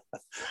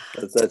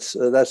that's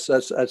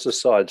a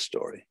side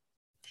story.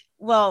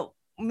 Well,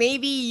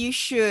 maybe you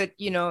should,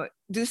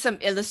 do some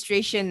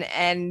illustration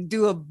and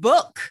do a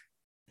book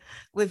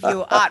with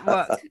your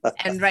artwork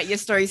and write your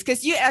stories,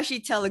 because you actually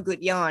tell a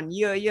good yarn.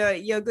 You're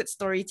a good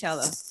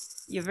storyteller.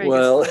 You're very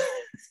well, good.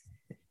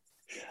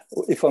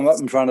 If I'm up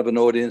in front of an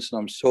audience and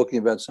I'm talking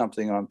about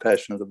something I'm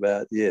passionate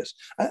about, yes.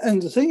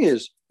 And the thing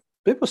is,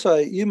 people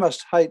say you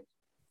must hate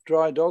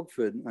dry dog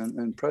food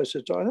and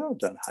processed dog. I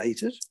don't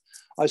hate it.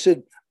 I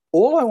said,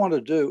 all I want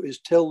to do is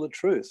tell the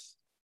truth.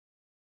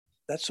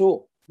 That's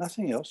all,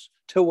 nothing else.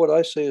 Tell what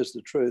I see as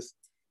the truth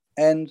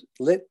and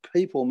let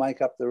people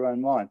make up their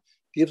own mind.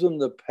 Give them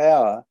the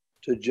power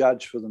to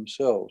judge for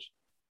themselves.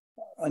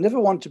 I never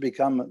want to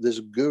become this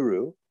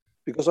guru,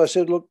 because I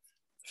said, look,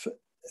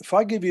 if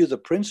I give you the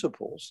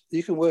principles,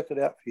 you can work it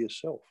out for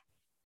yourself.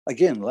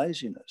 Again,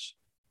 laziness,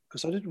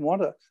 because I didn't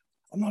want to.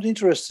 I'm not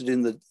interested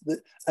in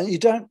and you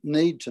don't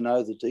need to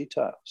know the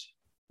details.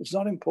 It's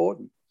not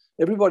important.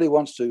 Everybody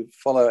wants to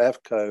follow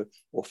AFCO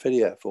or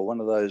FEDIAF or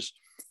one of those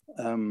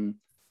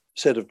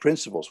set of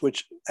principles,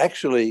 which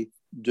actually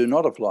do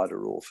not apply to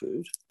raw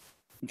food.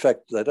 In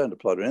fact, they don't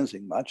apply to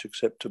anything much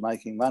except to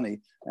making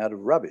money out of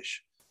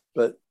rubbish.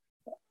 But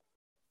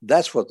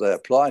that's what they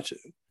apply to.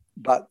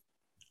 But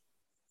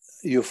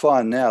you'll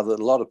find now that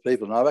a lot of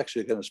people, and I'm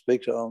actually going to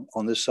speak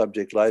on this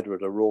subject later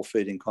at a raw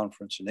feeding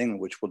conference in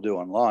England, which we'll do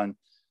online,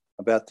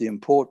 about the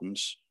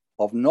importance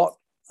of not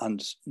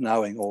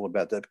knowing all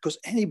about that, because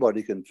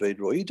anybody can feed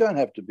raw. You don't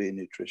have to be a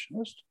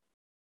nutritionist.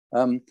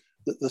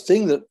 The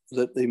thing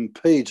that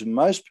impedes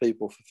most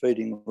people for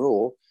feeding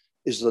raw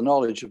is the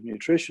knowledge of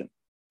nutrition.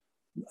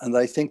 And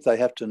they think they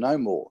have to know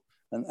more.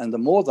 And the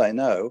more they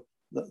know,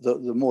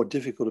 the more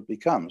difficult it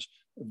becomes.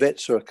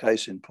 Vets are a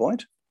case in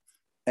point.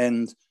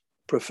 And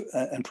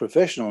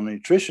professional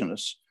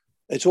nutritionists,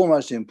 it's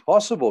almost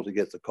impossible to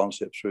get the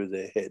concept through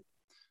their head.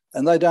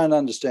 And they don't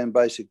understand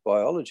basic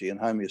biology and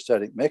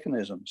homeostatic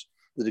mechanisms,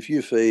 that if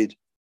you feed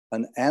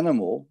an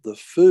animal the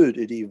food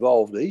it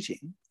evolved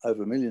eating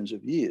over millions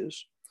of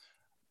years,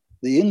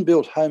 the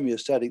inbuilt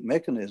homeostatic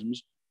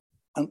mechanisms,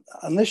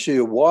 unless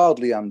you're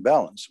wildly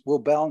unbalanced, will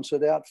balance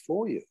it out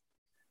for you.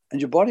 And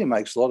your body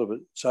makes a lot of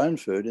its own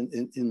food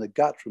in the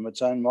gut from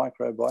its own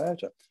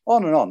microbiota.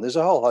 On and on. There's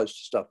a whole host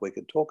of stuff we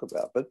could talk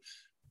about. But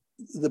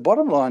the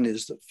bottom line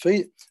is that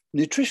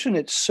nutrition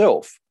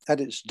itself,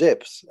 at its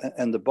depth,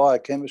 and the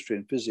biochemistry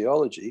and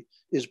physiology,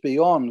 is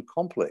beyond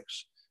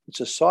complex. It's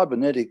a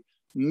cybernetic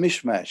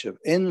mishmash of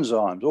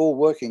enzymes, all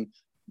working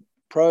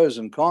pros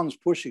and cons,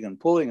 pushing and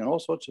pulling and all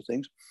sorts of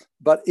things.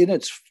 But in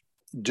its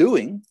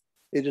doing,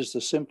 it is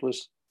the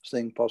simplest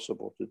thing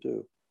possible to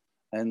do.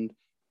 And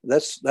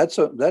that's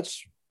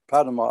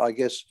part of my, I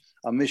guess,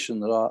 a mission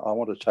that I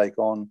want to take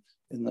on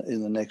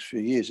in the next few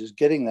years, is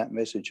getting that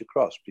message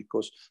across,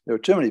 because there are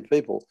too many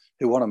people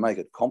who want to make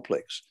it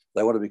complex.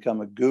 They want to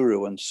become a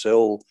guru and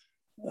sell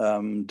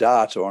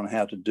data on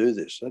how to do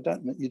this. You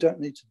don't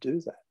need to do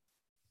that.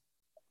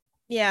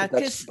 Yeah,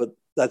 but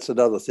that's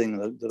another thing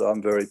that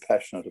I'm very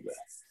passionate about.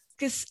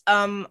 Because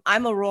I'm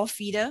a raw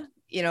feeder,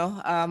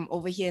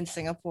 over here in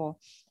Singapore.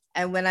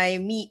 And when I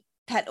meet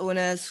pet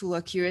owners who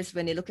are curious,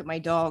 when they look at my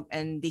dog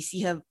and they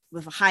see her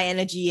with a high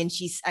energy and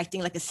she's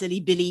acting like a silly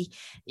Billy,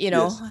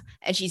 Yes.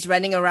 and she's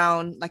running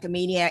around like a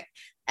maniac.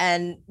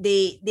 And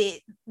the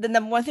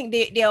number one thing,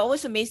 they are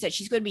always amazed that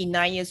she's going to be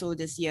 9 years old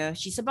this year.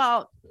 She's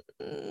about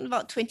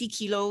 20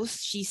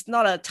 kilos. She's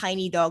not a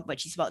tiny dog,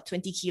 but she's about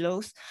 20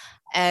 kilos.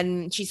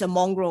 And she's a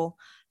mongrel.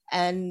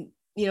 And,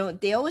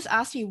 they always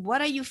ask me,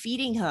 what are you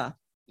feeding her?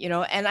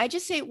 And I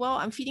just say, well,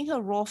 I'm feeding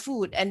her raw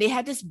food. And they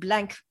have this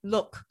blank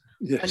look.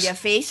 Yes. On their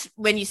face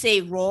when you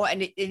say raw,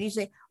 and you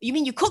say, you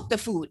mean you cook the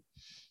food?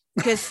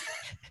 Because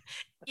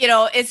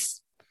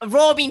it's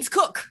raw means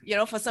cook,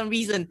 for some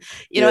reason,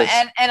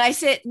 yes. and I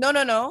said,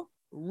 no,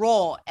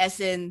 raw as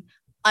in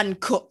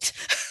uncooked.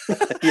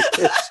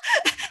 Yes.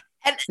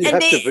 and you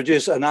have to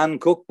produce an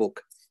uncooked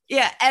book.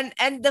 Yeah,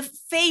 and the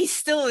face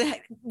still,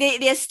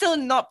 they're still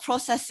not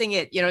processing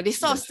it. They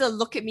still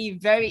look at me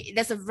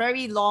there's a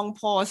very long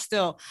pause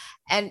still,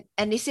 and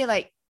they say,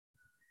 like,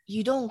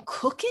 you don't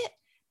cook it?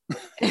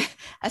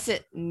 I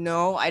said,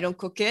 no, I don't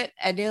cook it.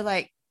 And they're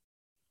like,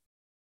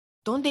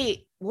 won't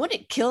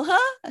it kill her?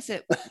 I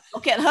said,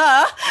 look at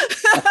her.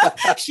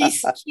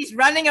 she's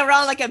running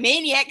around like a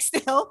maniac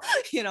still,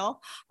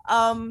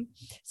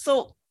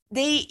 So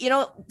they,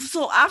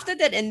 so after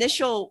that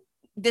initial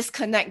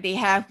disconnect they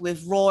have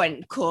with raw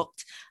and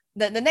cooked,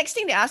 the next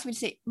thing they asked me to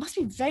say, it must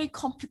be very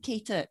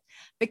complicated,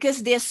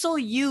 because they're so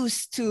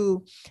used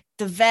to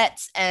the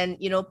vets and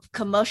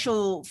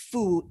commercial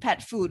food,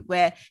 pet food,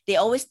 where they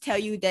always tell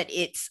you that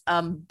it's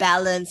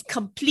balanced,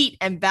 complete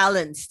and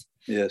balanced.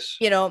 Yes.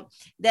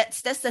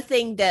 That's the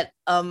thing that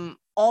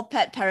all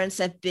pet parents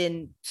have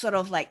been sort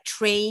of like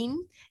trained,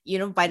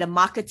 by the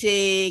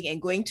marketing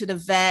and going to the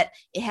vet.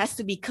 It has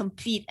to be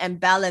complete and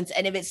balanced,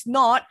 and if it's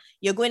not,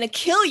 you're going to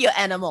kill your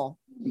animal.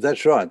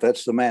 That's right.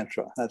 That's the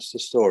mantra. That's the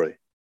story.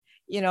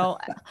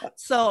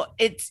 So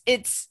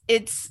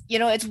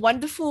it's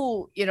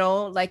wonderful,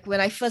 like when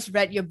I first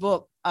read your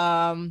book,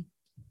 The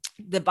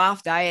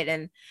Bath Diet,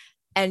 and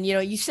And,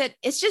 you said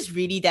it's just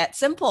really that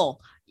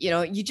simple.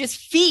 You just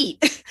feed,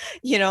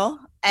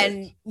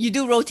 and Yes. you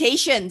do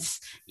rotations,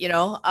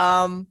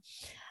 and,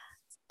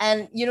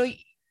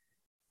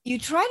 you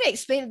try to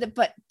explain it,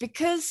 but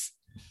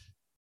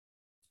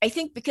I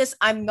think because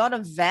I'm not a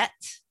vet,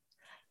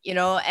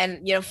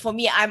 and, for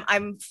me,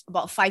 I'm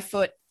about 5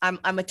 foot.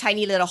 I'm a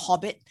tiny little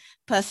hobbit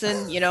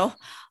person, I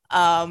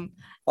love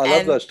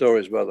and those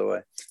stories, by the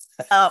way.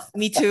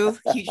 me too,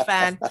 huge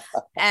fan.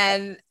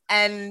 And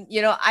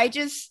I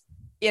just,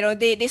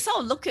 they sort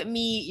of look at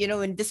me,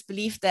 in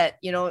disbelief that,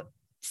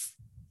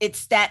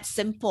 it's that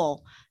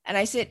simple. And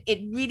I said, it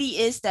really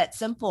is that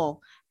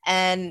simple.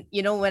 And,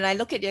 when I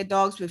look at their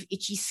dogs with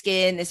itchy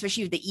skin,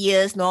 especially with the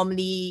ears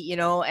normally,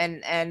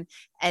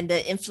 and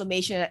the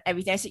inflammation and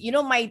everything, I said,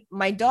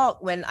 my dog,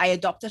 when I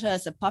adopted her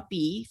as a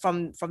puppy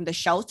from the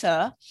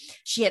shelter,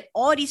 she had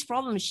all these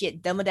problems. She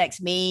had Demodex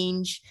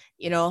mange,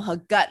 her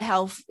gut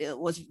health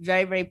was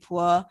very, very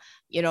poor.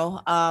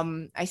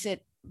 I said,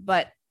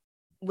 but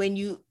when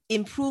you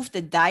improve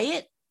the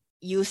diet,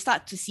 you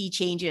start to see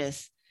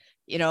changes,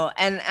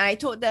 and I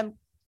told them,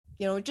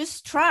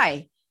 just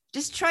try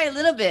a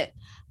little bit.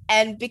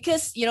 And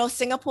because,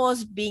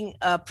 Singapore's being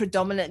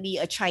predominantly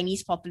a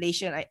Chinese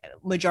population,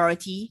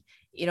 majority,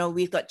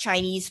 we've got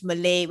Chinese,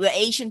 Malay, we're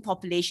Asian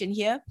population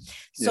here.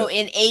 So Yes.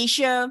 in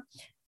Asia,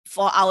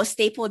 for our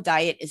staple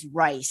diet is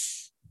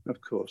rice.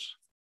 Of course.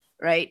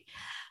 Right.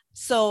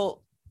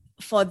 So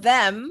for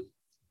them,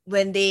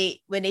 when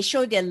they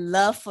show their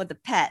love for the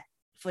pet,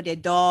 for their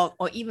dog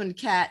or even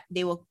cat,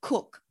 they will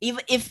cook.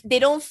 Even if they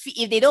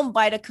don't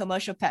buy the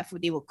commercial pet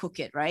food, they will cook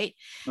it, right?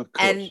 Of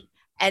course.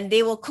 And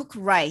they will cook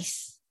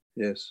rice.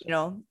 Yes.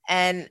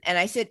 And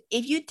I said,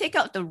 if you take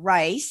out the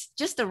rice,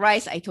 just the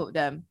rice, I told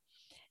them,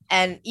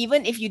 and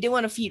even if you didn't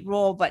want to feed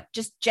raw, but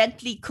just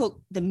gently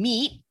cook the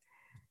meat,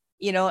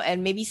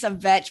 and maybe some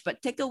veg,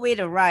 but take away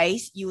the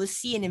rice, you will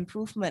see an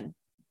improvement.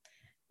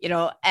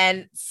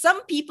 And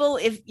some people,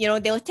 if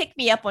they'll take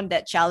me up on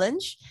that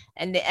challenge,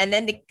 and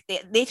then they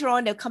later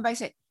on they'll come back and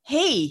say,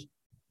 hey,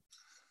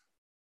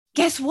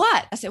 guess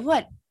what? I said,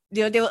 what?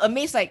 They were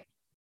amazed, like,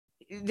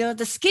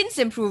 the skin's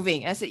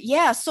improving. I said,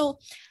 yeah. So,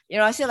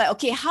 I said, like,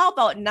 okay, how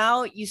about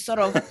now you sort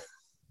of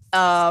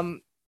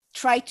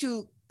try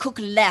to cook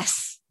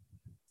less,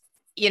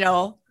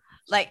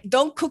 like,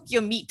 don't cook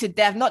your meat to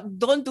death.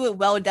 Don't do it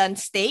well done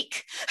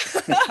steak,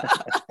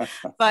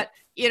 but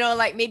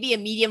like maybe a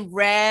medium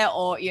rare,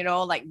 or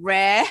like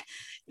rare,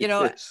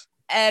 Yes.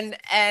 and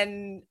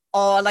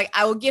or like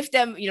I will give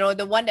them,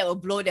 the one that will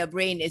blow their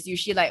brain is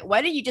usually like,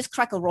 why don't you just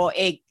crack a raw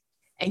egg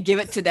and give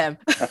it to them?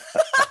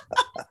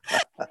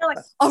 Like,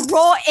 a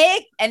raw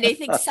egg, and they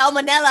think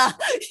salmonella,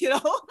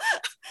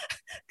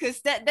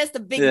 because that's the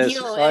big Yes,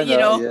 deal, I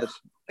know. Yes.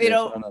 you Yes,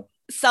 know I know.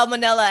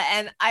 salmonella.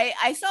 And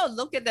I sort of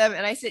look at them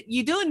and I said,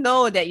 you do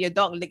know that your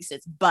dog licks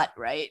its butt,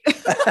 right?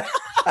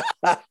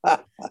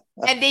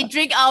 And they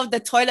drink out of the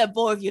toilet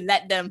bowl if you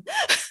let them.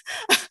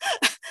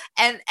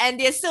 And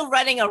they're still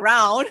running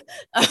around,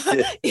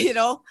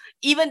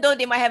 even though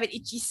they might have an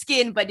itchy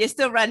skin, but they're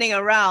still running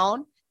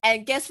around.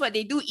 And guess what?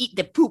 They do eat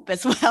the poop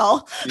as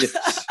well.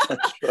 Yes,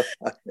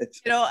 that's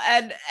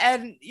right.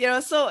 And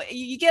so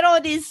you get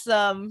all these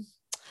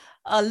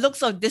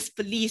looks of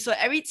disbelief. So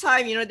every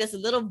time, there's a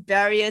little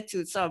barrier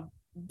to sort of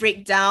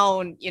break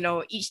down,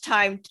 each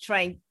time to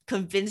try and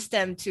convince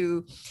them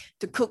to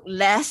cook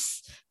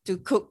less, to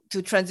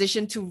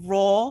transition to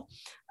raw.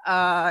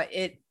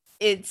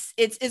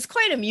 It's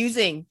quite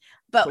amusing.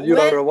 But well, you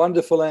are a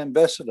wonderful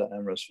ambassador,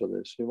 Amris, for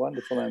this. You're a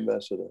wonderful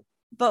ambassador.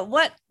 But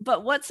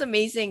what's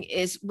amazing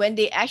is when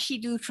they actually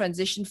do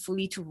transition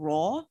fully to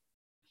raw,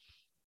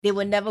 they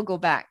will never go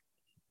back.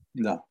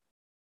 No.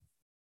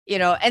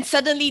 And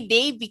suddenly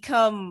they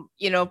become,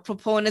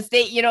 proponents.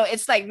 They,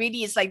 it's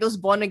like those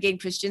born again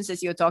Christians,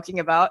 as you're talking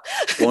about.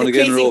 Born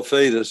again raw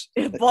feeders.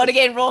 Born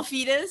again raw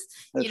feeders.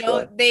 That's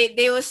right.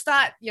 They will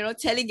start,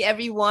 telling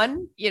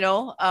everyone,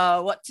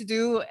 what to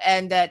do,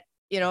 and that,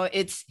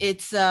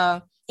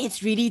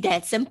 it's really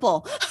that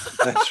simple.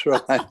 That's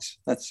right.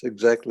 That's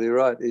exactly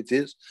right. It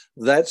is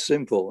that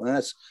simple.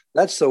 And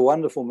that's the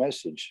wonderful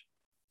message.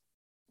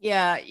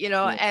 Yeah,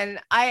 and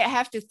I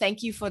have to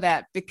thank you for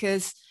that,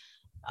 because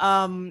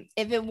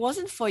if it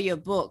wasn't for your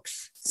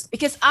books,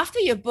 because after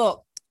your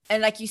book,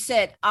 and like you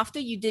said, after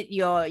you did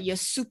your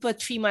super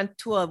 3-month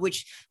tour,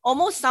 which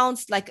almost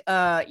sounds like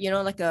what do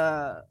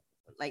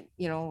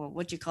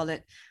you call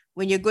it,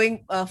 when you're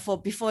going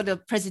before the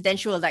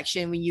presidential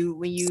election, when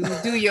you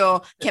do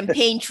your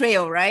campaign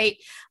trail, right?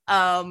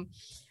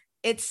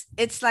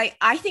 It's like,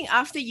 I think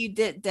after you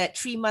did that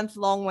 3-month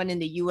long one in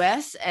the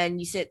US, and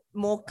you said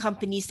more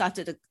companies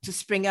started to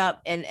spring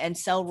up and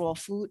sell raw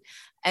food,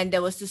 and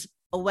there was this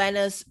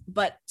awareness,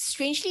 but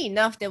strangely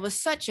enough, there was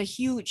such a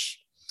huge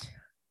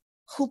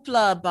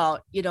hoopla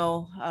about,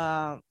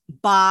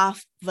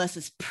 bath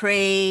versus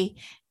prey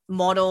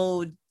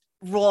model,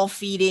 raw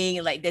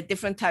feeding, like the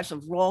different types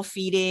of raw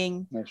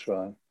feeding. That's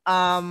right.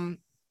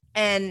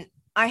 And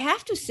I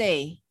have to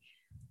say,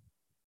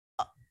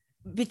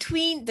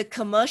 between the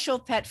commercial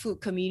pet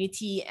food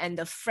community and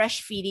the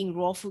fresh feeding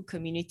raw food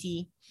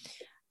community,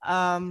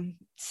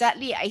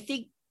 sadly, I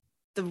think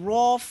the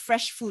raw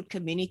fresh food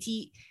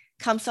community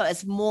comes out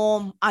as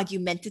more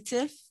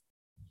argumentative.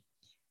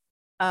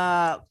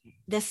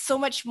 There's so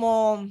much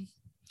more.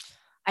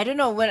 I don't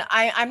know, when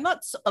I'm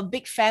not a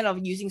big fan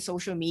of using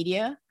social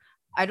media.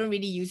 I don't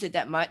really use it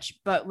that much,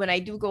 but when I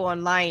do go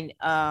online,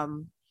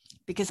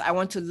 because I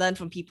want to learn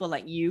from people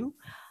like you,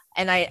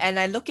 and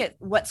I look at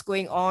what's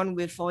going on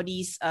with all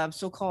these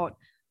so-called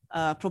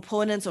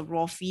proponents of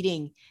raw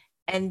feeding,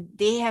 and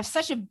they have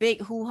such a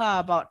big hoo-ha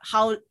about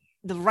how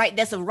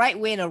there's a right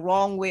way and a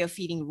wrong way of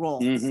feeding raw.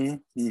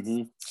 And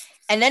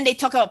then they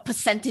talk about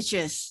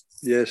percentages.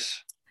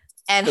 Yes.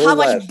 And all how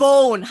that. much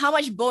bone.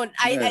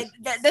 Yes.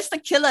 That's the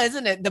killer,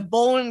 isn't it? The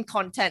bone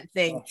content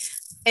thing.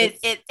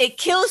 It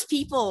kills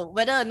people,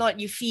 whether or not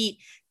you feed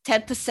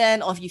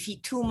 10%, or if you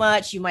feed too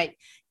much, you might,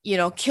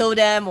 kill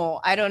them,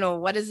 or I don't know,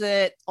 what is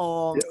it?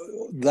 Or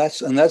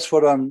that's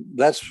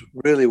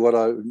really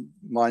what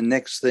my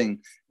next thing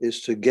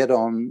is to get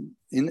on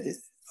in.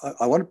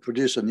 I want to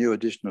produce a new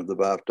edition of the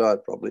BARF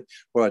Diet, probably,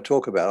 where I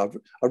talk about,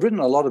 I've written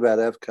a lot about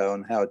AVCO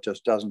and how it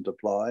just doesn't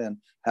apply and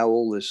how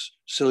all this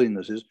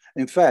silliness is.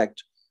 In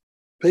fact,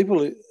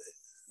 people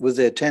with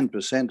their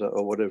 10%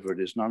 or whatever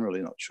it is, and I'm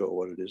really not sure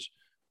what it is,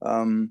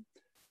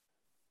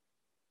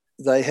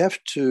 they have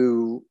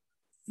to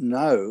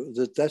know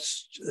that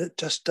it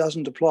just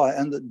doesn't apply,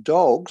 and that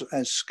dogs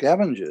as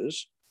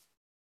scavengers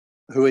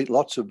who eat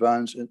lots of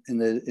bones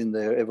in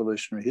their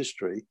evolutionary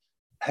history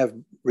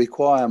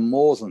require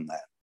more than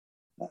that.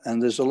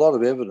 And there's a lot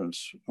of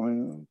evidence. I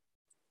mean,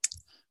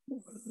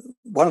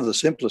 one of the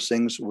simplest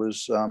things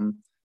was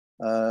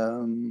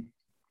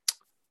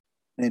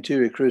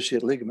anterior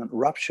cruciate ligament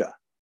rupture,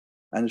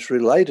 and it's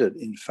related,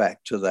 in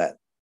fact, to that.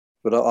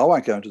 But I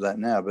won't go into that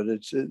now. But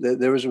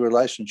there is a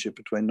relationship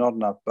between not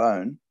enough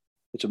bone.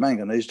 It's a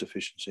manganese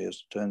deficiency, as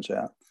it turns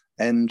out,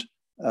 and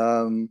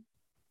an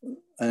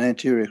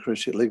anterior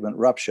cruciate ligament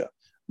rupture.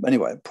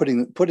 Anyway,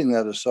 putting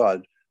that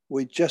aside,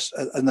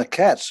 and the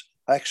cats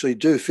actually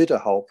do fit a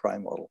whole prey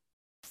model,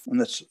 and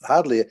that's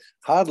hardly.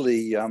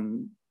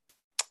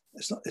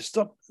 It's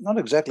not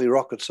exactly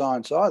rocket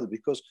science either,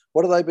 because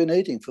what have they been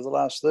eating for the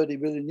last 30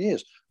 billion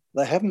years?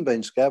 They haven't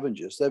been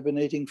scavengers. They've been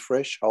eating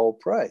fresh whole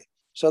prey,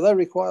 so they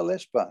require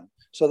less bone.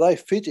 So they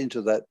fit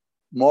into that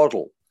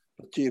model.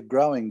 But your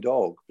growing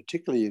dog,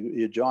 particularly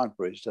your giant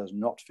breeds, does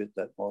not fit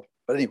that model.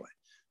 But anyway,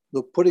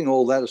 look, putting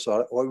all that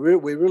aside, we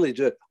really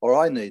do, or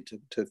I need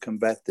to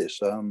combat this.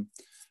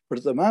 But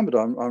at the moment,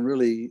 I'm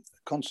really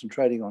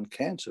concentrating on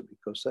cancer,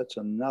 because that's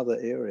another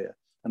area.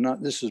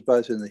 And this is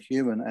both in the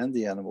human and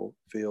the animal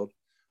field,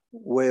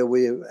 where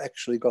we have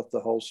actually got the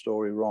whole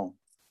story wrong.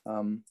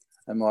 And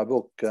my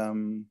book,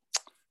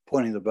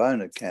 Pointing the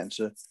Bone at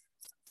Cancer,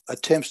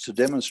 attempts to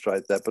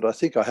demonstrate that, but I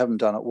think I haven't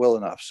done it well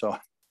enough. So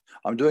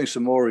I'm doing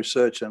some more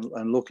research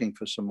and looking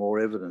for some more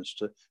evidence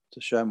to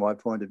show my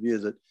point of view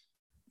that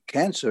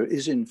cancer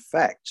is in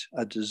fact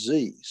a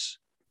disease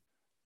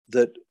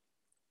that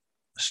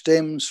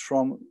stems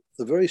from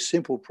the very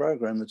simple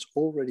program that's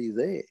already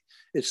there.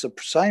 It's the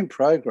same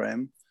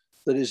program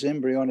that is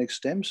embryonic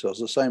stem cells,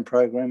 the same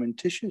program in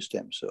tissue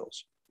stem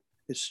cells.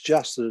 It's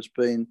just that it's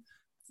been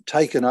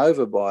taken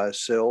over by a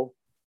cell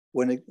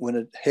when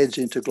it heads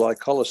into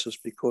glycolysis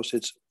because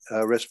its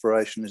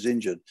respiration is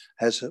injured,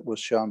 as it was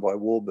shown by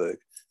Warburg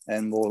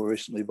and more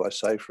recently by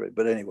Seyfried.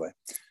 But anyway,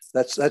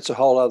 that's a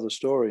whole other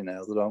story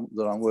now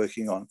that I'm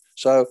working on.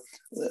 So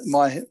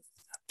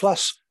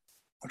plus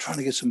I'm trying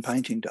to get some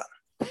painting done.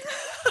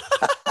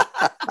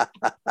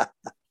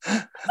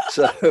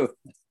 So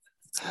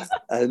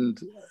and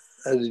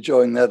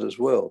enjoying that as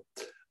well.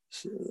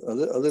 A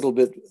little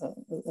bit,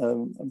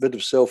 a bit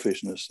of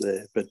selfishness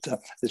there, but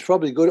it's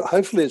probably good.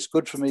 Hopefully, it's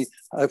good for me.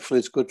 Hopefully,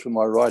 it's good for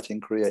my writing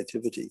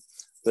creativity.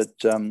 But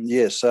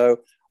yeah, so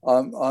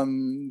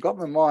I'm got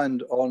my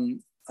mind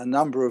on a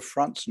number of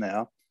fronts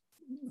now,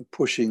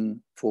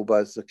 pushing for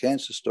both the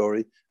cancer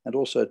story and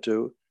also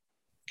to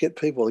get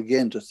people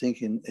again to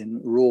think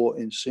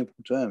in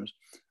simple terms,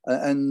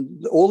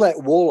 and all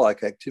that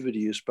warlike activity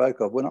you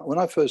spoke of. When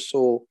I first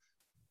saw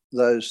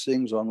those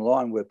things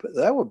online where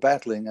they were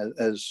battling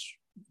as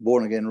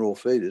born-again raw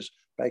feeders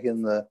back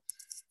in the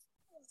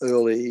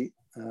early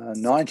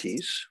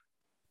 90s,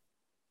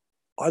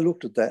 I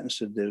looked at that and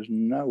said, there's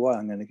no way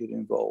I'm going to get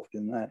involved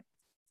in that.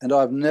 And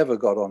I've never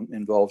got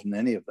involved in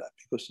any of that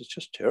because it's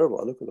just terrible.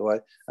 I look at the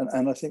way,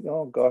 and I think,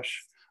 oh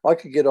gosh, I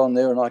could get on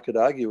there and I could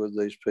argue with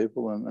these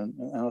people. And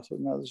I thought,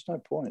 no, there's no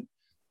point.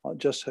 I've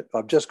just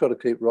got to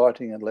keep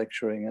writing and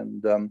lecturing,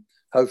 and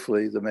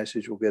hopefully the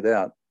message will get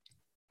out.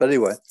 But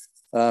anyway,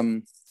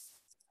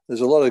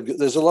 there's a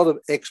lot of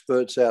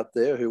experts out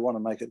there who want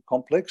to make it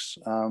complex,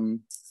 and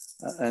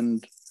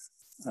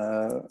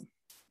for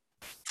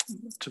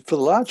the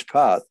large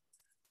part,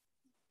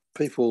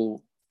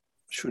 people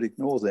should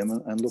ignore them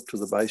and look to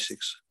the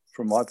basics.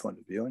 From my point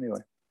of view,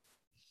 anyway.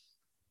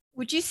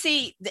 Would you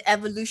say the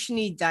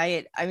evolutionary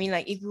diet? I mean,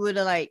 like if we were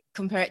to like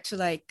compare it to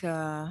like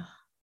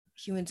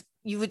humans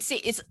you would say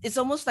it's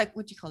almost like,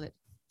 what do you call it?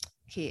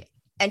 Okay,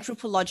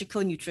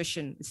 anthropological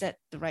nutrition. Is that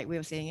the right way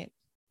of saying it?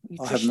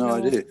 I have no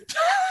idea.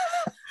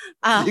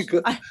 Ah,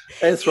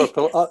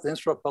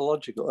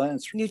 Anthropological.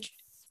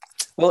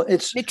 Well,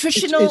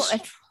 nutritional.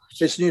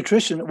 it's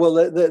nutrition.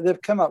 Well,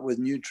 they've come up with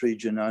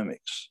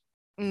nutrigenomics,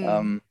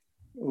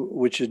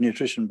 which is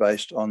nutrition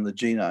based on the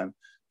genome.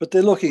 But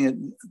they're looking at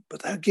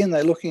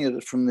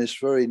it from this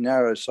very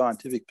narrow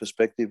scientific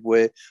perspective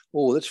where,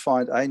 let's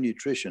find a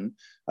nutrient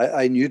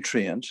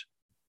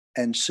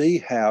and see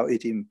how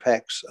it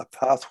impacts a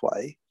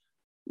pathway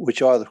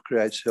which either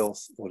creates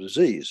health or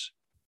disease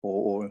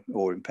or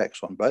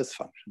impacts on both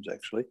functions,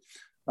 actually.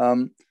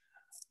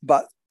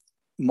 But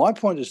my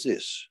point is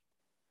this: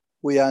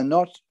 we are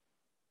not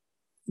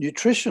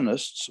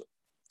nutritionists.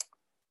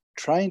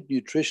 Trained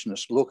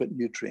nutritionists look at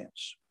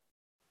nutrients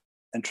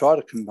and try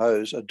to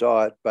compose a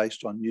diet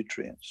based on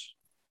nutrients.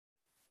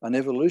 An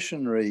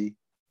evolutionary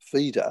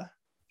feeder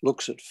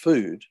looks at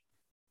food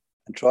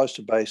and tries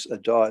to base a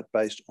diet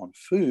based on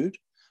food,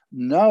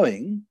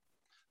 knowing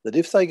that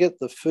if they get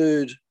the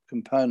food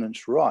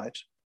components right,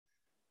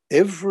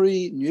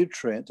 every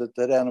nutrient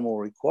that animal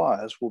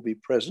requires will be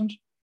present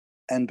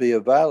and be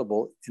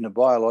available in a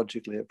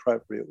biologically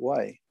appropriate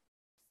way.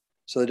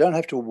 So they don't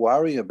have to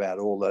worry about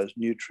all those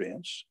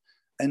nutrients.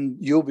 And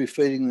you'll be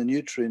feeding the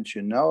nutrients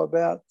you know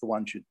about, the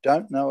ones you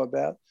don't know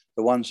about,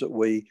 the ones that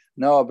we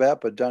know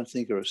about but don't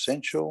think are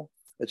essential,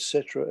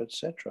 etc.,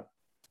 etc.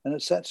 And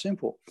it's that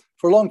simple.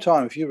 For a long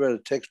time, if you read a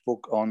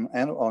textbook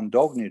on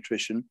dog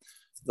nutrition,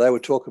 they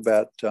would talk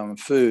about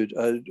food,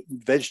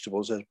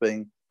 vegetables as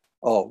being,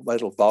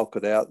 that'll bulk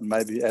it out and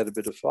maybe add a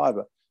bit of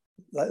fibre.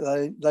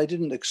 They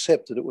didn't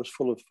accept that it was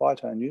full of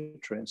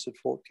phytonutrients that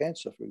fought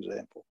cancer, for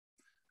example.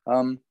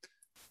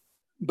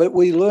 But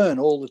we learn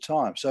all the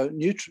time. So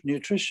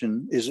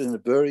nutrition is a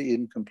very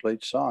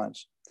incomplete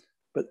science.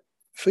 But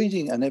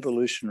feeding an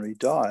evolutionary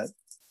diet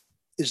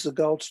is the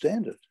gold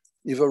standard.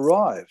 You've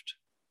arrived.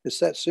 It's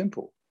that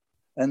simple.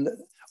 And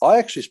I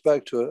actually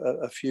spoke to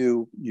a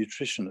few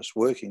nutritionists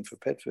working for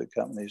pet food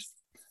companies,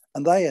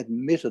 and they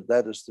admitted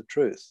that as the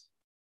truth.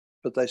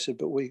 But they said,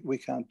 but we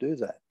can't do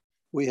that.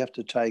 We have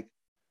to take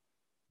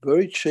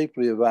very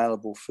cheaply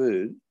available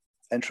food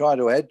and try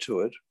to add to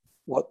it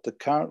what the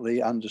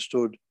currently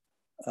understood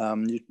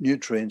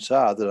nutrients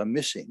are that are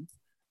missing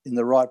in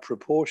the right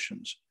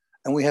proportions.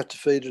 And we have to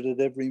feed it at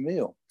every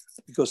meal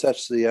because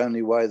that's the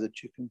only way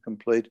that you can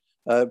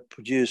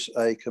produce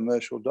a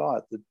commercial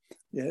diet.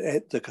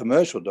 The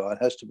commercial diet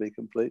has to be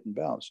complete and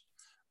balanced.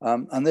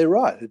 And they're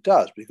right, it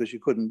does, because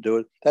you couldn't do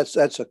it.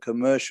 That's a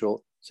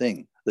commercial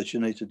thing that you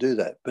need to do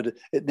that. But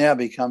it now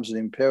becomes an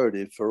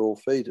imperative for all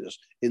feeders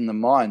in the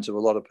minds of a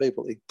lot of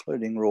people,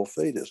 including raw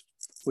feeders,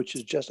 which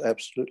is just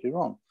absolutely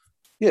wrong.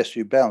 Yes,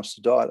 you balance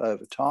the diet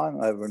over time,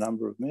 over a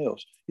number of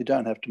meals. You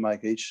don't have to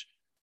make each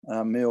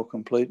meal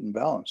complete and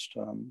balanced.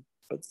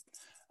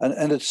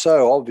 And it's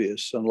so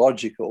obvious and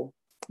logical,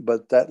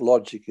 but that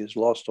logic is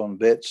lost on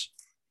vets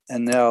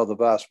and now the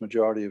vast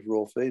majority of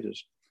raw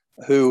feeders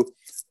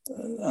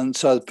and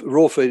so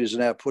raw feeders are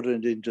now put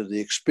it into the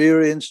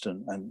experienced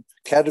and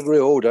category,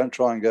 don't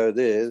try and go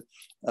there,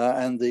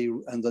 and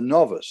the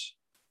novice.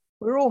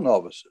 We're all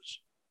novices,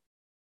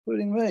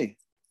 including me.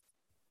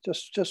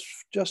 Just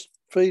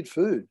feed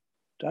food.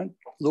 Don't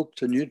look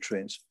to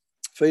nutrients.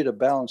 Feed a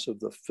balance of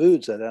the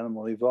foods that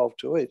animal evolved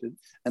to eat.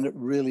 And it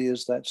really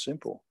is that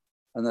simple.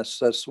 And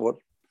that's what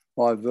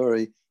my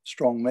very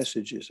strong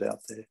message is out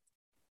there.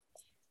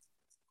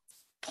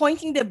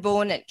 Pointing the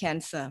bone at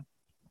cancer.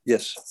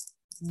 Yes.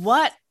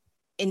 What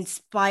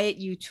inspired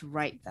you to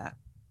write that?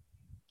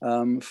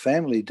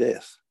 Family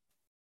death.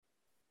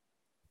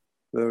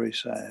 Very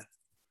sad.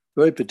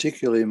 Very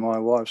particularly my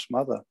wife's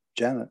mother,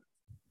 Janet,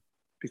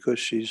 because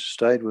she's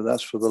stayed with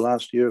us for the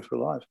last year of her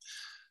life.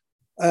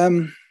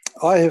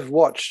 I have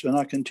watched, and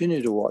I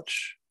continue to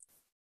watch,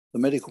 the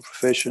medical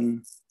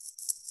profession,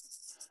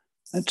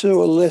 and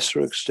to a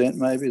lesser extent,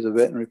 maybe the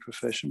veterinary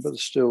profession, but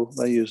still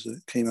they use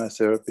the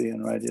chemotherapy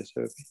and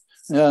radiotherapy.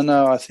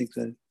 No, I think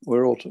that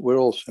we're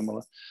all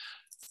similar.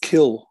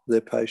 Kill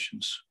their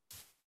patients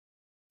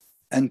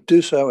and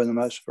do so in the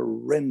most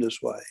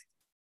horrendous way.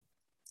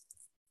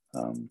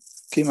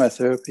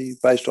 Chemotherapy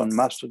based on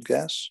mustard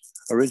gas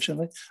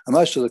originally, and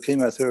most of the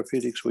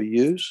chemotherapeutics we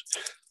use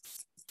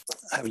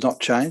have not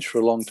changed for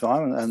a long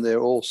time, and they're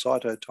all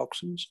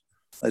cytotoxins.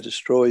 They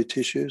destroy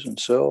tissues and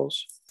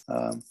cells.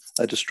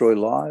 They destroy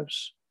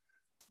lives.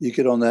 You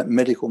get on that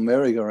medical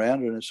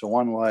merry-go-round and it's a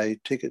one-way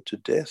ticket to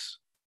death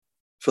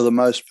for the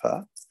most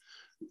part.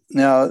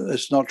 Now,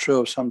 it's not true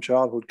of some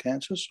childhood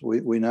cancers.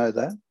 We know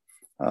that.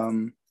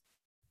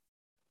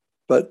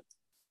 But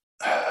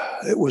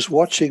it was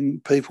watching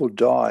people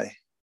die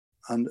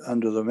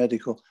under the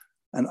medical.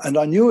 And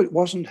I knew it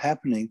wasn't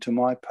happening to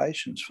my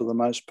patients for the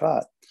most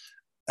part.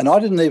 And I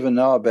didn't even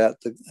know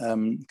about the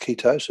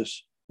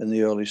ketosis in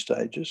the early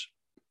stages.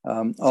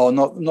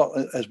 Not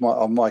as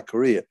my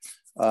career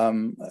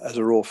as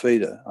a raw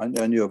feeder.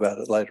 I knew about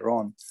it later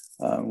on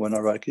when I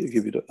wrote Give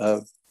You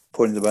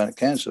Pointing the Bone at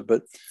Cancer.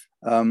 But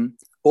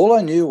all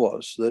I knew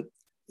was that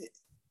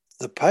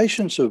the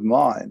patients of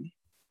mine,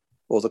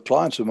 or the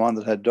clients of mine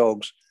that had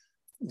dogs,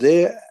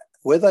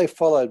 where they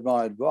followed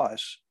my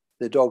advice,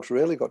 their dogs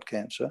rarely got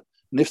cancer.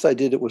 And if they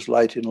did, it was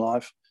late in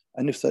life.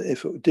 And if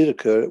it did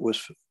occur, it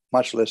was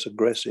much less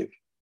aggressive.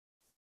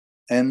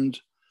 And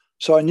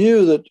so I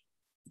knew that,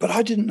 but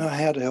I didn't know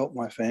how to help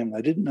my family.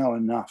 I didn't know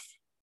enough.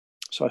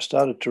 So I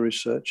started to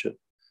research it.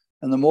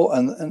 And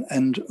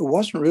it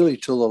wasn't really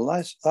till the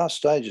last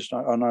stages,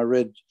 and I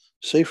read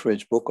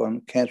Seyfried's book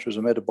on cancer as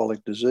a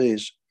metabolic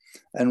disease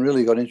and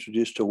really got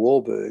introduced to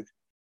Wahlberg.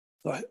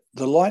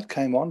 The light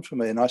came on for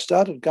me, and I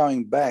started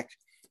going back,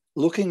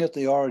 looking at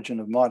the origin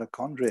of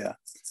mitochondria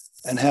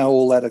and how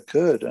all that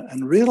occurred,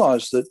 and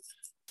realized that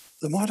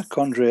the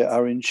mitochondria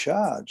are in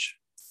charge,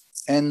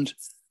 and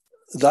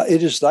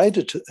it is they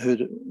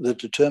that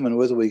determine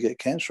whether we get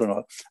cancer or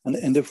not.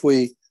 And if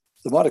the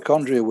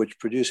mitochondria, which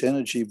produce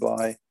energy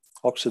by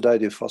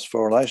oxidative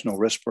phosphorylation or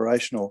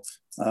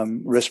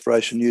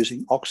respiration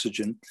using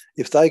oxygen,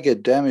 if they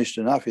get damaged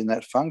enough in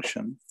that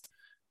function,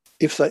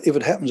 if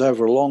it happens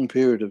over a long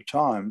period of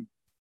time,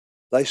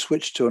 they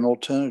switch to an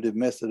alternative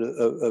method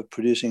of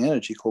producing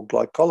energy called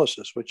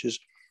glycolysis, which is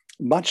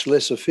much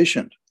less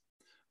efficient.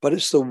 But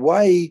it's the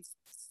way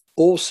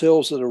all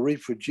cells that are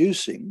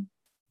reproducing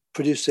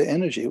produce their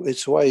energy.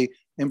 It's the way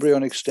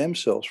embryonic stem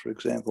cells, for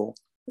example,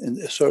 in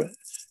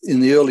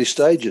the early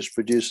stages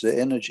produce their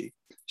energy.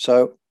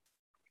 So,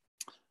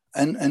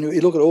 and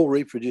you look at all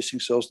reproducing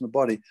cells in the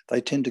body,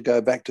 they tend to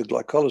go back to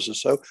glycolysis.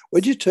 So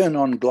when you turn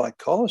on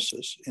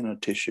glycolysis in a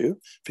tissue,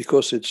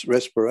 because its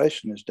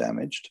respiration is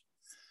damaged,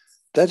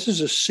 that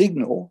is a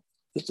signal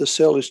that the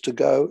cell is to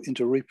go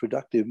into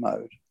reproductive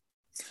mode.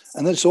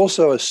 And that's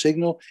also a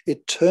signal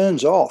it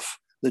turns off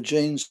the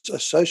genes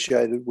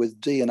associated with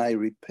DNA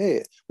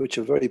repair, which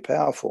are very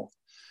powerful.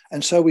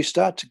 And so we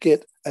start to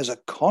get, as a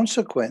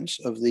consequence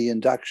of the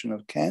induction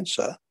of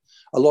cancer,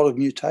 a lot of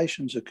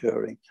mutations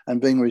occurring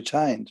and being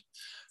retained.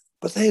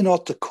 But they're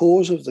not the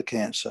cause of the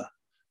cancer.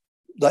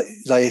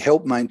 They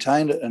help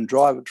maintain it and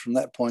drive it from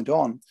that point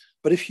on.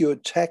 But if you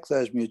attack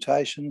those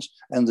mutations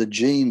and the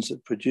genes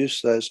that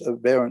produce those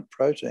aberrant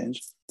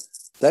proteins,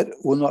 that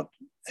will not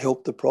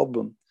help the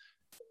problem.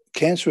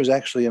 Cancer is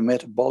actually a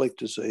metabolic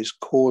disease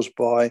caused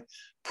by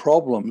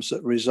problems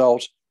that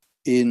result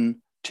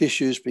in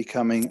tissues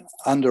becoming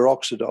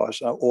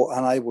under-oxidized or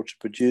unable to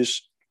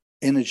produce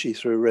energy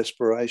through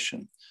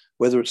respiration,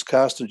 whether it's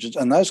carcinogens.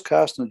 And those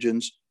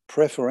carcinogens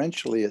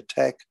preferentially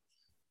attack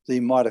the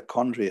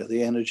mitochondria,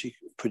 the energy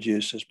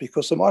producers,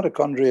 because the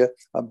mitochondria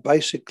are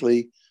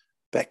basically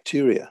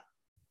bacteria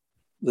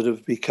that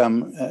have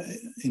become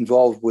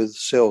involved with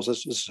cells.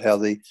 This is how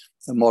the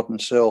modern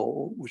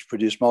cell, which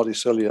produced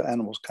multicellular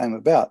animals, came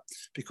about,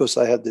 because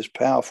they had this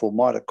powerful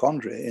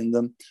mitochondria in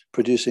them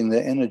producing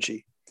their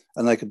energy,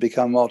 and they could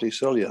become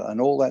multicellular and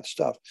all that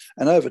stuff.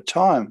 And over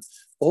time,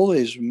 all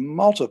these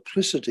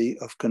multiplicity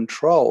of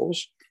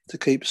controls to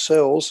keep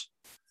cells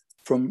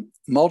from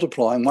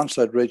multiplying once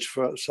they'd reached,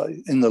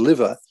 say, in the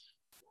liver,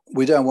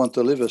 we don't want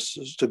the liver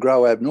to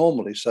grow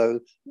abnormally, so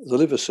the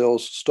liver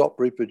cells stop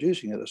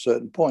reproducing at a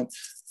certain point.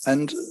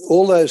 And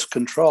all those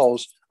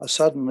controls are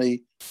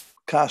suddenly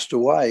cast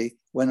away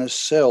when a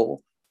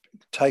cell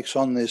takes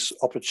on this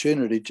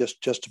opportunity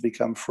just to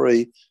become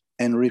free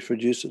and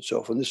reproduce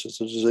itself. And this is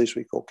the disease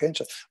we call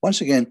cancer. Once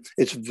again,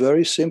 it's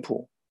very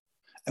simple,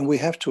 and we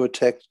have to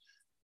attack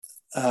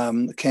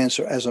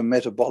cancer as a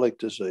metabolic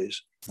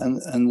disease.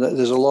 And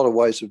there's a lot of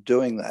ways of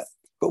doing that,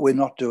 but we're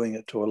not doing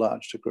it to a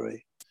large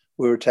degree.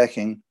 We're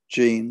attacking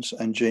genes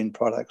and gene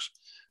products.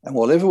 And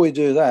whatever we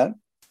do that,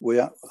 we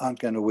aren't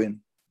going to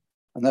win.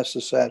 And that's the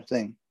sad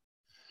thing.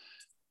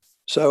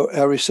 So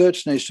our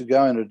research needs to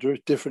go in a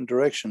different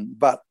direction,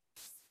 but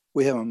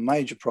we have a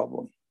major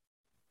problem,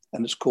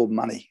 and it's called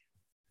money.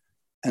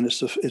 And it's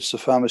the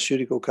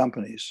pharmaceutical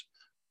companies.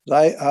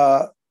 They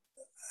are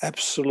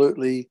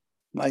absolutely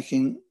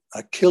making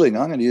a killing,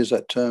 I'm going to use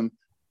that term,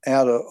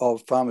 out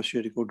of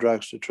pharmaceutical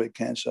drugs to treat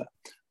cancer.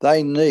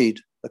 They need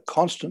the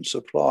constant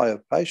supply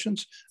of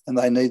patients, and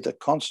they need the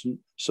constant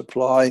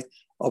supply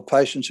of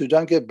patients who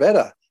don't get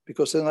better,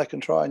 because then they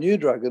can try a new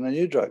drug and a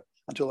new drug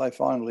until they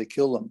finally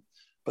kill them.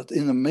 But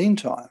in the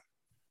meantime,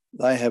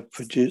 they have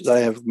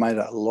made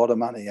a lot of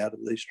money out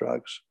of these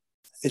drugs.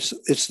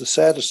 It's the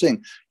saddest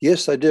thing.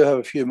 Yes, they do have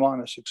a few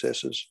minor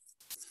successes.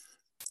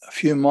 A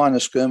few minor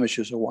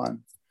skirmishes are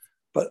won.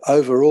 But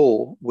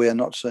overall, we are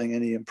not seeing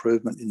any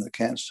improvement in the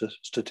cancer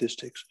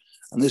statistics.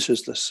 And this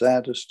is the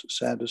saddest,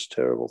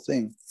 terrible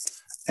thing.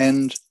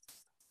 And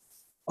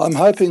I'm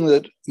hoping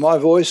that my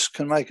voice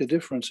can make a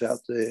difference out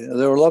there.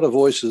 There are a lot of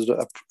voices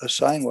that are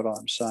saying what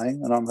I'm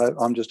saying, and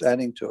I'm just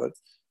adding to it.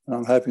 And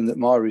I'm hoping that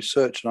my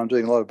research, and I'm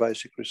doing a lot of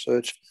basic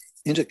research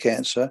into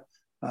cancer,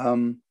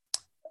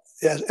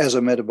 as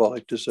a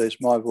metabolic disease,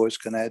 my voice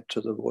can add to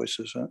the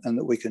voices, and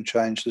that we can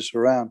change this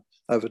around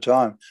over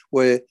time,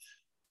 where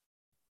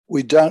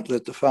we don't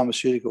let the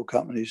pharmaceutical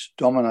companies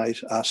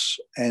dominate us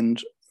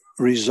and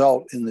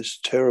result in this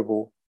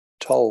terrible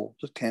toll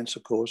that cancer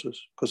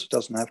causes, because it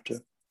doesn't have to.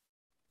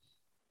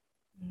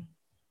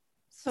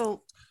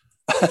 So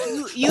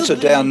that's a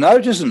down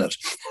note, isn't it?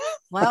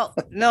 Well,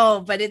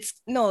 no, but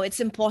it's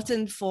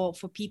important for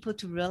people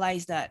to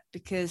realize that,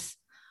 because,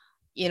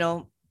 you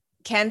know,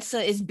 cancer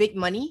is big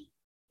money,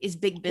 is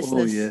big Oh,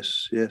 business.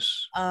 yes,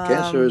 yes.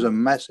 Cancer is a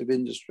Um, massive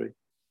industry.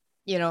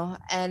 you know,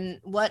 and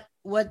what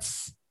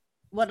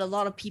a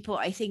lot of people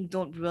I think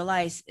don't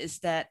realize is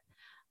that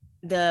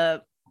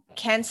the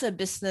cancer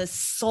business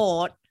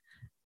soared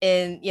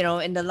in, you know,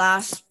 in the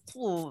last,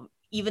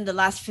 even the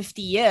last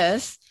 50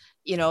 years.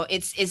 You know,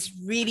 it's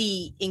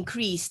really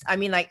increased. I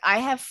mean, like, I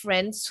have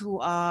friends who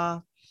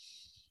are,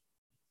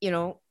 you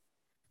know,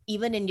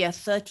 even in their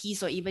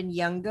 30s or even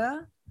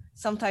younger,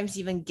 sometimes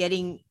even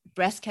getting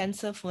breast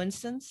cancer, for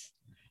instance,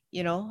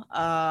 you know.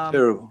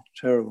 Terrible,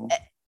 terrible.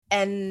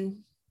 And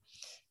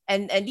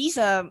and these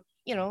are,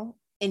 you know,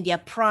 in their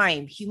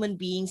prime, human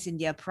beings in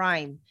their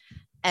prime.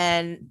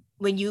 And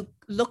when you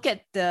look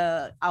at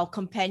the our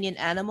companion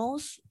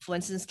animals, for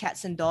instance,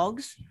 cats and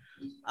dogs,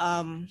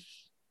 um,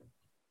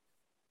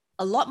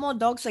 a lot more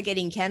dogs are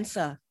getting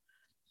cancer,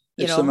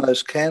 you It's the know.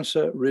 most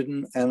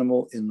cancer-ridden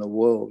animal in the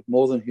world,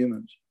 more than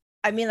humans.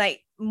 I mean,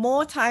 like,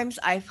 more times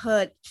I've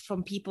heard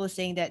from people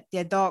saying that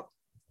their dog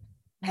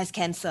has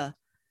cancer,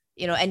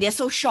 you know, and they're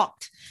so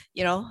shocked,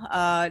 you know.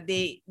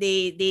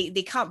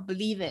 They can't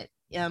believe it.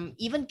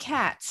 Even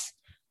cats,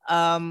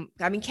 I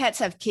mean, cats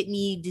have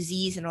kidney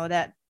disease and all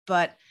that,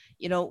 but,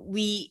 you know,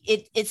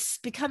 it's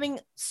becoming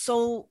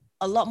so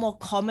a lot more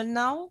common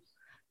now,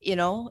 you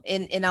know,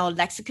 in our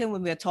lexicon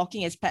when we're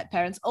talking as pet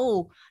parents.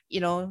 Oh, you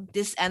know,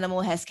 this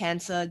animal has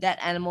cancer, that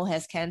animal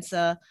has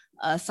cancer,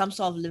 some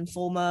sort of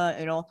lymphoma,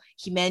 you know,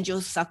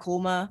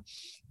 hemangiosarcoma,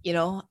 you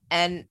know.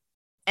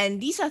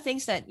 And these are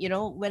things that, you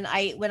know, when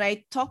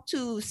I talk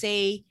to,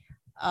 say,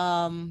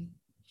 um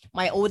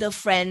my older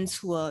friends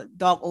who are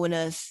dog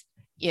owners,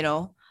 you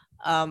know,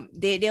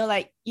 they're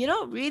like, you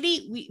know,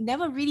 really, we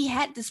never really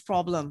had this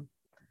problem.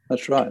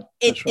 That's right. it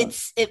That's right.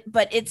 it's it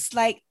but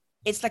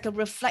it's like a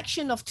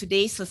reflection of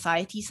today's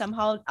society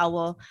somehow,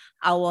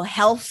 our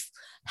health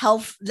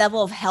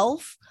level of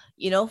health,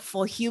 you know,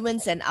 for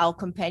humans and our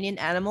companion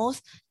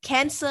animals.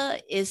 Cancer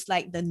is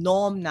like the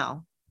norm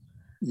now.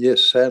 Yes,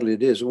 sadly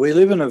it is. We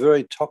live in a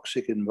very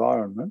toxic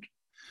environment,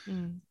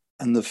 Mm.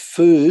 and the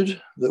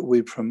food that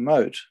we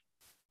promotes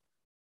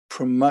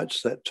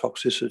that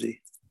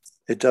toxicity.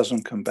 It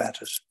doesn't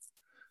combat it.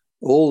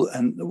 All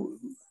and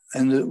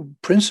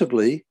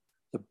principally,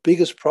 the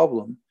biggest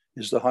problem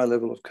is the high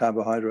level of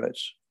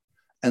carbohydrates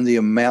and the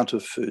amount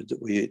of food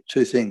that we eat.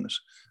 Two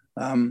things.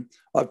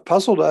 I've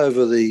puzzled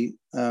over the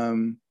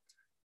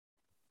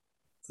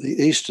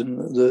Eastern,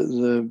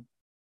 the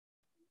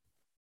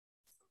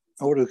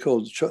what are they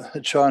called?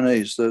 The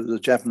Chinese, the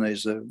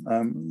Japanese,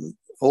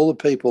 all the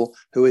people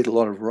who eat a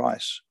lot of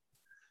rice.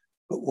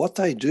 But what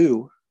they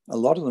do, a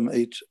lot of them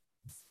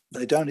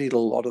they don't eat a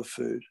lot of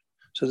food.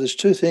 So there's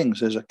two things.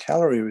 There's a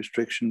calorie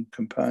restriction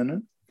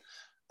component,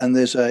 and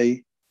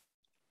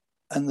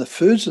and the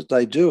foods that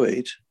they do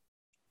eat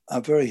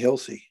are very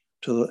healthy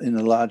in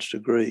a large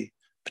degree,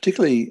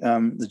 particularly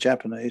the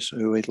Japanese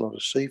who eat a lot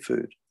of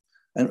seafood.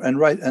 And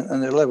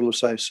their level of,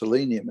 say,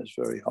 selenium is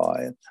very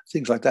high and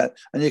things like that.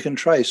 And you can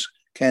trace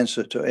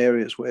cancer to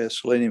areas where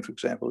selenium, for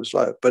example, is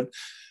low. But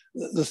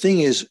the thing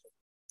is,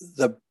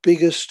 the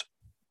biggest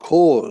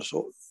cause,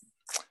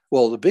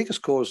 the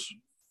biggest cause,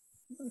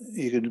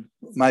 you could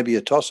maybe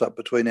a toss-up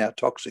between our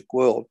toxic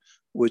world,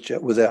 which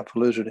with our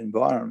polluted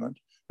environment.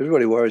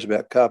 Everybody worries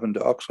about carbon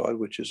dioxide,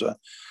 which is a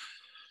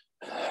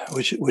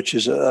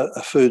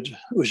food,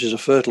 which is a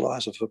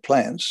fertilizer for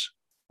plants,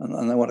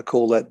 and they want to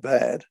call that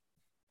bad.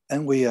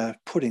 And we are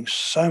putting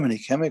so many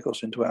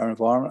chemicals into our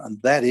environment,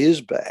 and that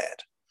is bad.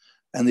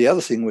 And the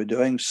other thing we're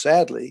doing,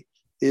 sadly,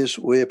 is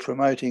we're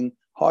promoting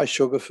high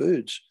sugar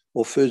foods,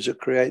 or foods that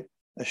create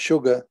a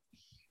sugar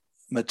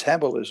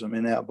metabolism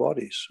in our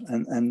bodies.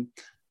 And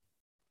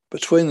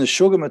between the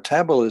sugar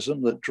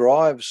metabolism that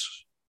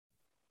drives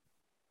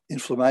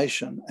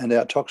inflammation and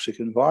our toxic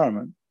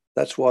environment,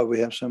 that's why we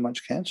have so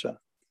much cancer,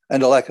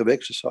 and a lack of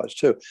exercise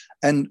too.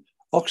 And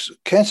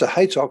cancer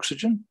hates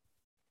oxygen,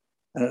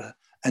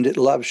 and it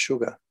loves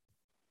sugar.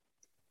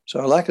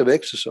 So a lack of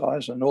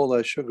exercise and all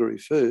those sugary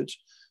foods.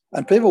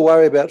 And people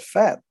worry about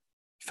fat.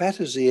 Fat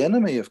is the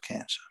enemy of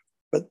cancer.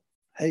 But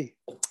hey,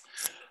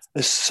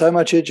 there's so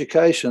much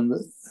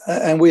education,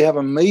 and we have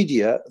a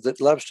media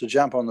that loves to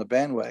jump on the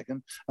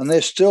bandwagon, and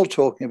they're still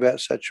talking about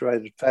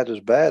saturated fat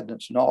as bad, and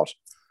it's not.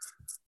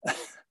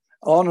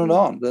 On and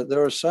on.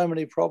 There are so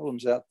many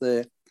problems out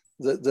there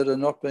that are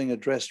not being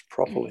addressed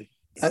properly.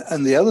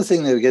 And the other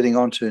thing they're getting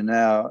onto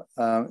now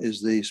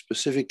is the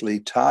specifically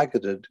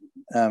targeted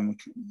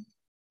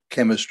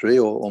chemistry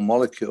or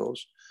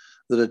molecules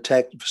that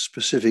attack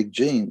specific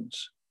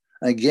genes.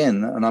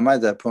 Again, and I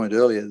made that point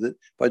earlier,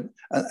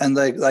 and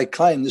they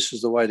claim this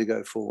is the way to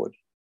go forward.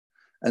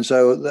 And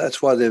so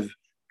that's why they're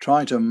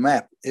trying to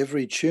map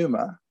every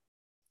tumor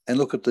and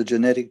look at the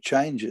genetic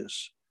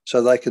changes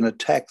so they can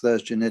attack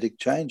those genetic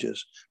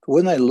changes. But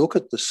when they look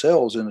at the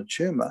cells in a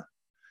tumor,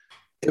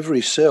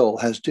 every cell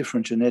has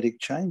different genetic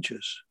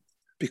changes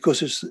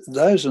because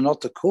those are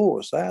not the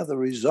cause. They are the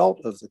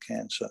result of the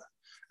cancer.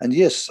 And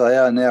yes, they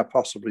are now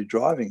possibly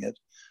driving it,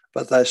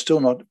 but they're still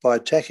not, by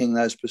attacking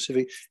those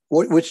specific.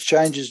 Which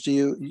changes do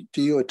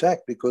you attack?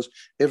 Because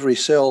every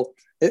cell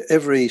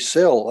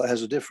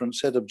has a different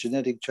set of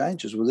genetic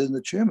changes within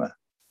the tumour.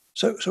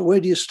 So where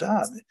do you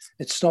start?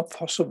 It's not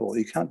possible.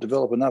 You can't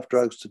develop enough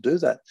drugs to do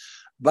that.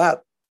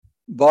 But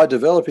by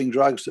developing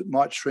drugs that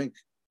might shrink,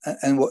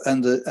 and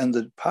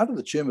the part of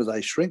the tumour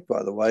they shrink,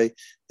 by the way,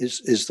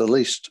 is the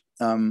least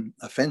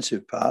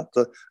offensive part,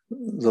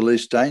 the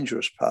least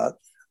dangerous part,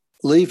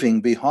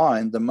 leaving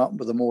behind the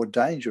more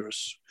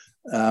dangerous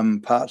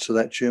parts of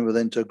that tumour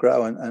then to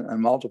grow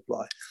and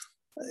multiply.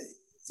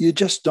 You're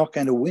just not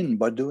going to win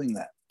by doing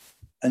that,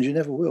 and you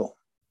never will.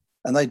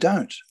 And they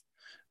don't.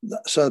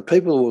 So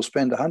people will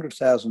spend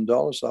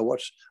 $100,000, I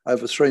watch,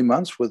 over 3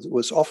 months,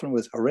 often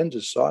with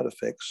horrendous side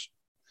effects,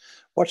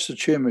 watch the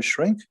tumour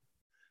shrink,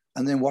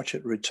 and then watch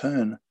it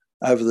return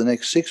over the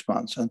next 6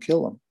 months and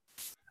kill them.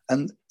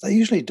 And they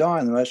usually die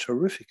in the most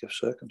horrific of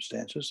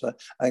circumstances.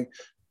 They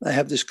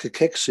have this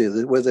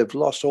cachexia where they've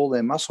lost all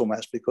their muscle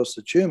mass because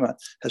the tumour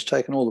has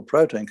taken all the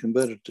protein,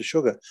 converted it to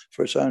sugar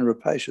for its own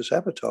rapacious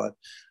appetite.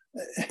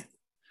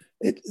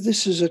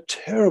 This is a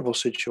terrible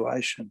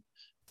situation.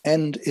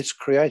 And it's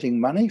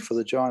creating money for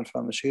the giant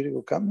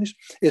pharmaceutical companies.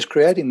 It's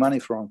creating money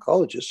for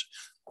oncologists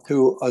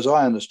who, as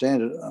I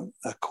understand it,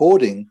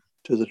 according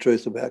to the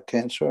truth about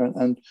cancer,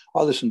 and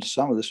I listened to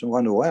some of this and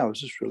wonder, wow, is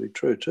this really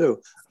true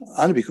too?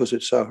 Only because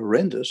it's so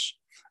horrendous.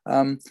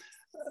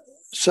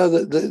 So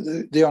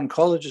the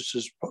oncologist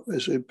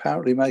is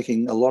apparently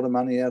making a lot of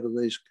money out of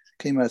these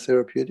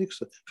chemotherapeutics.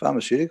 The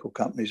pharmaceutical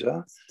companies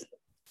are.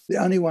 The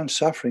only one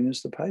suffering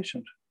is the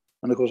patient.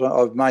 And of course,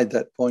 I've made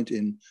that point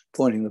in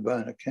pointing the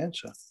bone at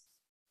cancer.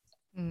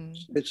 Mm.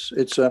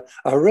 It's a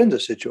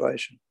horrendous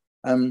situation.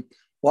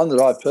 One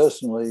that I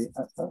personally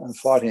am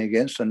fighting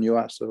against, and you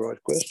asked the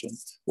right question.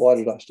 Why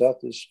did I start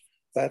this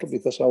battle?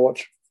 Because I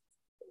watch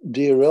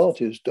dear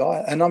relatives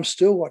die, and I'm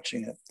still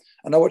watching it.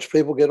 And I watch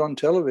people get on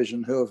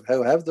television who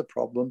have the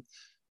problem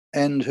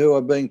and who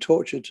are being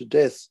tortured to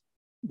death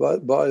by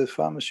the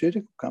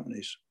pharmaceutical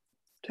companies.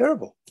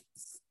 Terrible.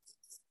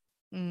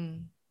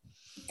 Mm.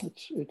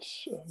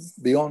 It's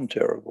beyond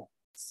terrible.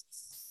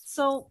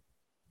 So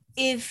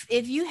if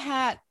you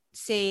had,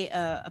 say,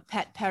 a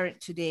pet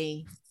parrot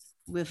today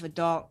with a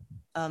dog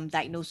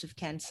diagnosed with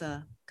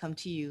cancer come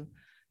to you,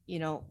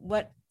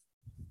 what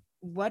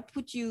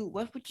would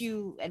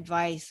you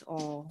advise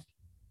or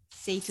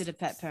say to the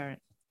pet parrot?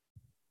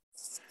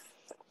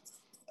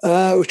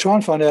 We try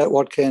and find out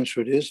what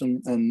cancer it is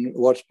and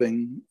what's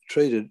being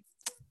treated.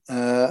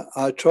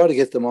 I try to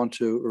get them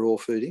onto raw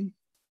feeding.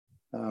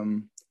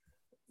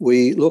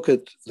 We look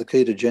at the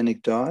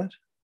ketogenic diet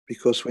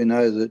because we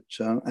know that,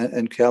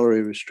 and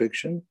calorie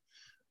restriction,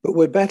 but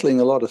we're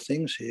battling a lot of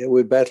things here.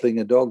 We're battling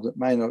a dog that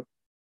may not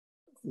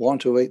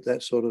want to eat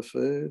that sort of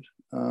food.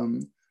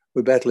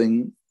 We're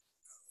battling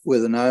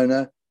with an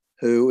owner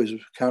who is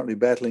currently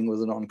battling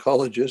with an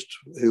oncologist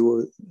who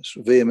was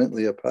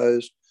vehemently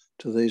opposed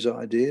to these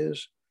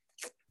ideas.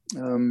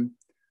 We're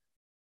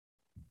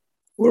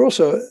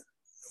also,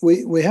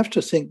 we have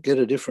to get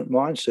a different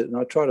mindset, and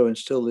I try to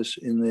instill this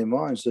in their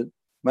minds that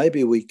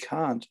maybe we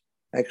can't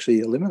actually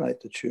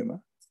eliminate the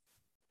tumour.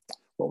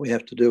 What we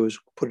have to do is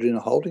put it in a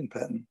holding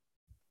pattern,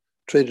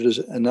 treat it as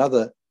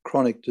another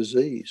chronic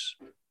disease,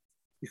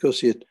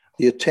 because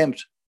the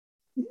attempt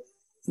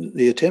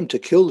to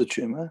kill the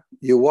tumour,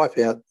 you wipe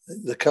out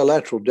the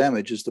collateral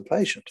damage is the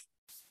patient.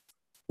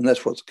 And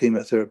that's what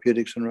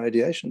chemotherapeutics and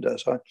radiation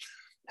does. I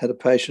had a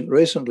patient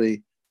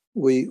recently,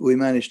 we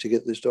managed to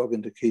get this dog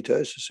into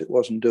ketosis. It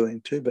wasn't doing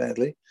too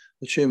badly.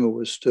 The tumour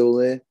was still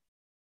there.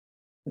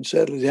 And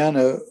sadly, the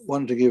owner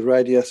wanted to give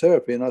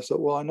radiotherapy. And I thought,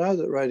 well, I know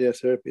that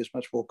radiotherapy is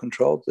much more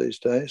controlled these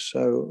days.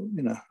 So,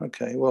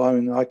 okay, well, I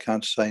mean, I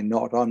can't say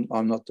not. I'm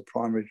not the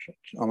primary,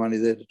 I'm only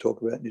there to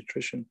talk about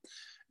nutrition.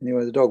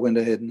 Anyway, the dog went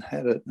ahead and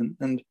had it.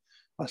 And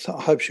I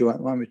hope she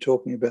won't mind me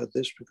talking about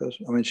this because,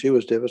 I mean, she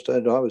was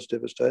devastated. I was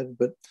devastated.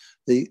 But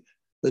the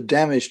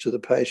damage to the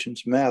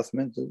patient's mouth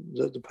meant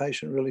that the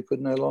patient really could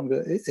no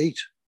longer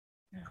eat,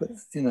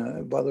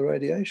 by the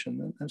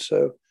radiation. And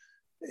so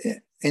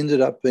it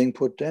ended up being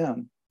put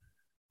down.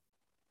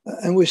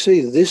 And we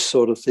see this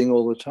sort of thing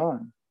all the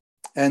time.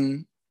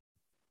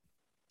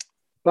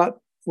 But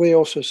we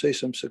also see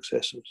some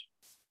successes.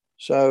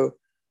 So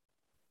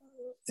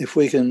if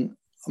we can,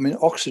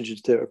 oxygen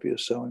therapy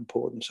is so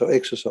important. So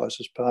exercise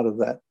is part of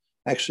that.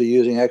 Actually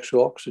using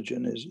actual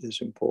oxygen is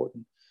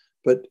important.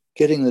 But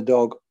getting the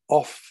dog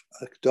off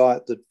a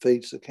diet that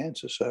feeds the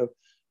cancer, so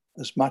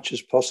as much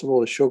as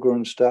possible a sugar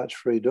and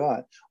starch-free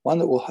diet, one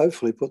that will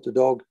hopefully put the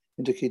dog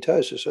into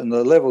ketosis. And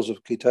the levels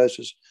of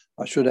ketosis,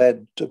 I should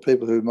add to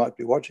people who might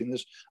be watching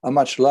this, are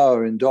much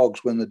lower in dogs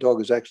when the dog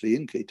is actually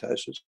in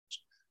ketosis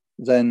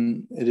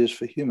than it is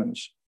for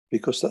humans,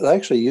 because they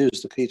actually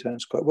use the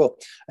ketones quite well.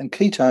 And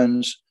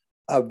ketones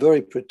are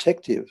very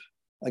protective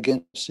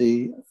against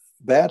the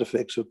bad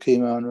effects of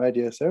chemo and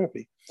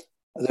radiotherapy.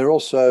 They're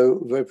also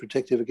very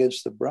protective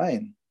against the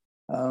brain.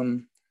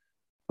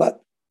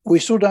 But we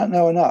still don't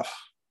know enough.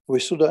 we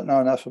still don't know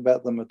enough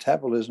about the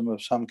metabolism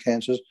of some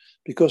cancers,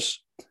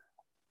 because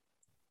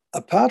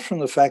apart from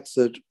the fact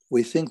that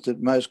we think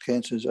that most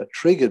cancers are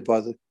triggered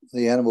by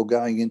the animal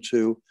going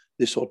into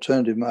this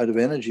alternative mode of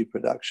energy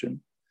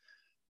production,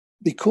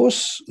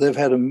 because they've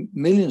had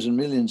millions and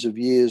millions of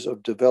years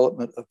of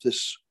development of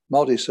this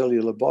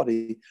multicellular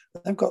body,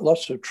 they've got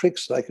lots of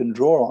tricks they can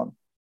draw on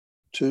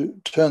to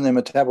turn their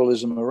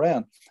metabolism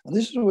around. And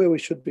this is where we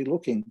should be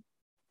looking,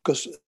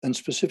 and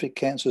specific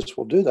cancers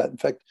will do that. In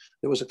fact,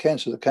 there was a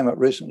cancer that came up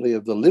recently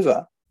of the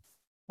liver,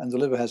 and the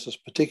liver has this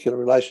particular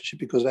relationship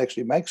because it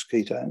actually makes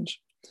ketones,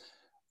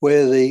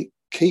 where the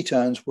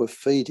ketones were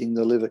feeding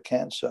the liver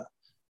cancer.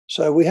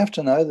 So we have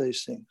to know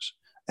these things.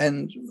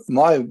 And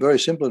my very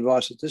simple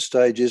advice at this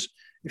stage is,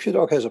 if your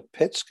dog has a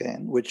PET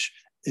scan, which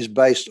is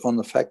based on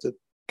the fact that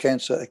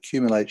cancer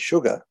accumulates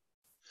sugar,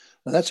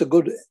 then that's a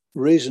good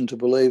reason to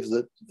believe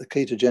that the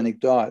ketogenic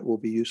diet will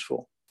be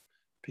useful,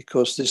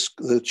 because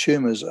the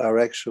tumours are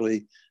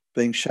actually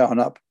being shown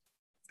up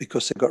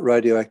because they've got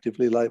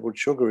radioactively labelled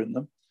sugar in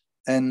them,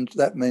 and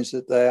that means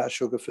that they are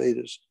sugar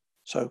feeders.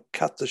 So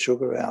cut the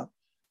sugar out,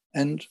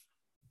 and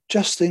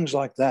just things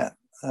like that.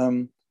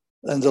 And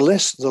the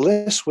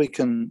less we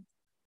can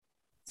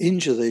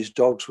injure these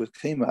dogs with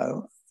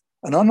chemo,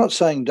 and I'm not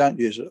saying don't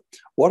use it.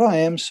 What I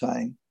am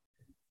saying,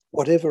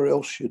 whatever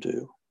else you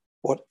do,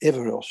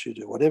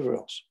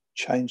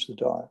 change the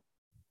diet.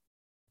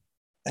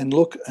 And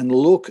look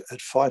at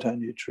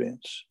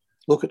phytonutrients,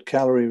 look at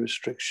calorie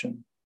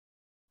restriction,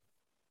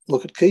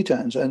 look at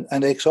ketones,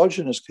 and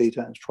exogenous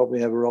ketones probably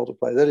have a role to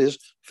play. That is,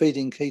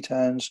 feeding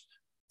ketones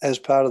as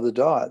part of the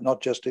diet,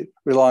 not just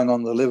relying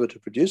on the liver to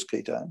produce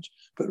ketones,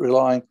 but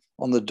relying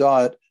on the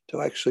diet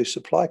to actually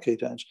supply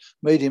ketones.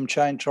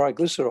 Medium-chain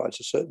triglycerides,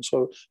 a certain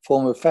sort of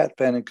form of fat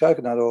found in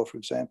coconut oil, for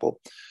example,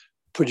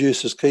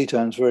 produces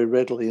ketones very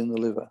readily in the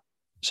liver,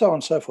 so on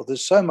and so forth.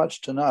 There's so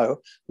much to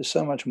know. There's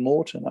so much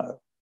more to know.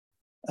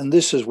 And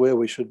this is where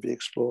we should be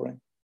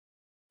exploring.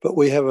 But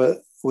we have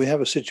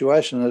a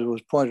situation that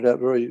was pointed out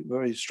very,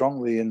 very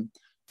strongly in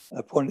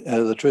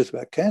the truth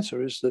about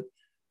cancer, is that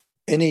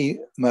any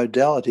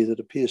modality that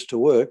appears to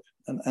work,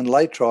 and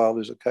late trial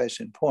is a case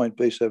in point,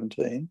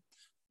 B17,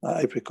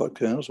 apricot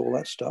kernels, all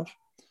that stuff,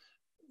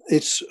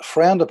 it's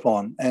frowned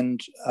upon and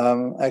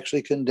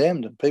actually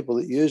condemned. And people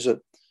that use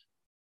it,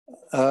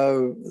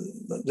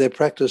 their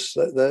practice,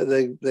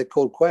 they're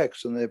called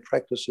quacks, and their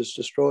practice is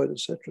destroyed,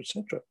 etc.,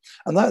 etc.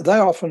 And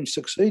they're often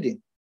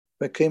succeeding,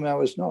 but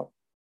chemo is not.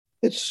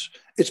 It's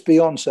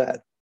beyond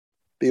sad,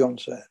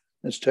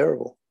 It's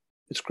terrible.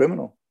 It's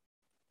criminal.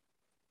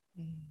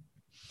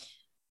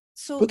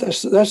 So, but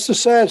that's the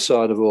sad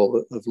side of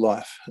all of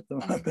life at the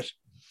moment.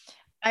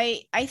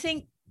 I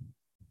think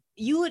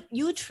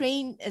you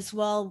train as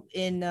well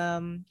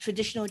in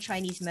traditional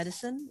Chinese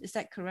medicine. Is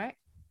that correct?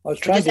 I was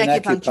trained in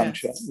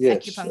acupuncture.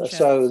 Yes. Acupuncture.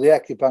 So the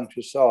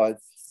acupuncture side,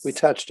 we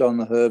touched on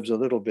the herbs a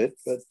little bit,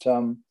 but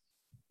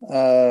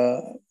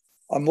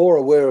I'm more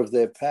aware of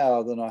their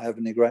power than I have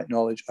any great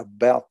knowledge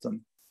about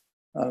them.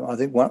 I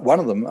think one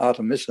of them,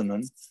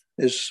 artemisinin,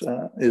 is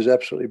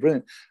absolutely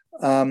brilliant.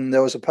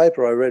 There was a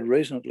paper I read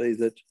recently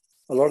that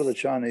a lot of the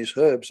Chinese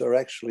herbs are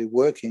actually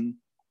working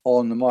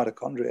on the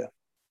mitochondria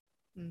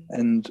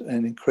and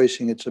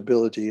increasing its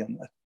ability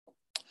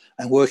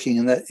and working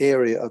in that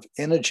area of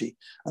energy.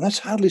 And that's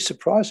hardly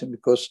surprising,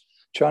 because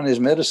Chinese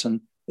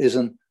medicine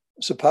isn't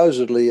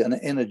supposedly an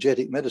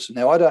energetic medicine.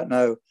 Now, I don't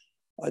know.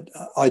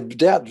 I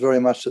doubt very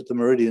much that the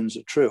meridians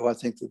are true. I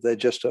think that they're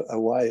just a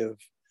way of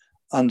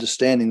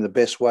understanding the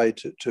best way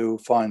to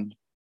find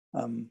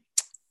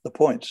the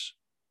points.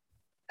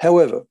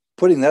 However,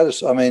 putting that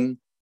aside, I mean,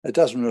 it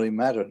doesn't really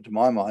matter to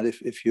my mind.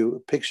 If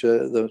you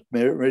picture the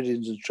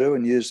meridians as true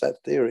and use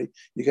that theory,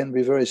 you can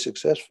be very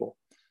successful.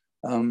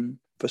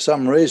 For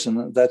some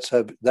reason,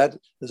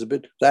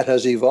 that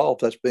has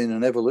evolved. That's been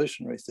an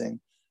evolutionary thing,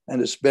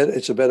 and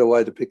it's a better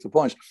way to pick the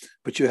points.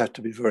 But you have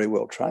to be very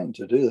well trained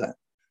to do that.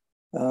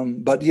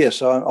 But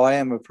yes, I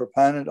am a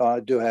proponent. I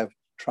do have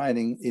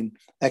training in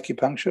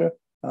acupuncture,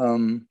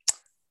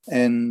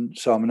 and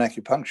so I'm an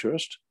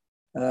acupuncturist,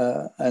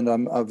 and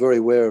I'm very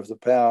aware of the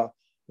power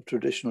of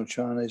traditional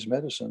Chinese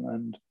medicine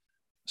and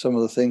some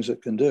of the things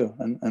it can do.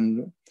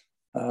 And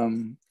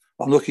I'm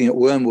looking at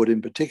wormwood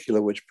in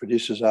particular, which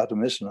produces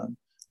artemisinin,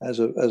 as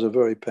a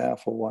very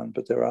powerful one,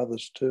 but there are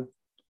others too.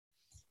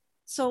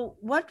 So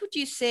what would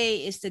you say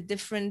is the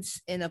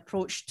difference in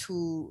approach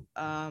to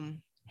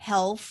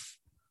health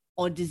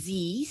or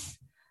disease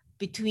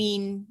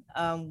between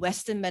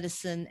Western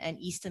medicine and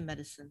Eastern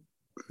medicine?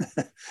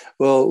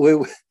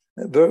 Well,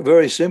 very,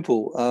 very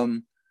simple.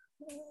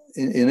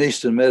 In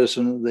Eastern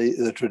medicine,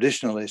 the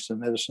traditional Eastern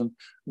medicine,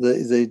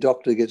 the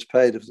doctor gets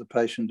paid if the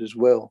patient is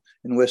well.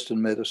 In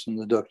Western medicine,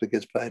 the doctor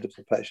gets paid if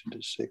the patient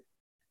is sick.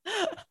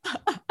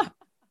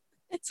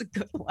 That's a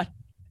good one.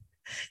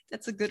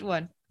 That's a good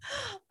one.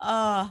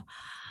 I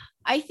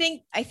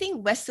think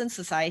Western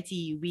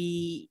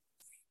society,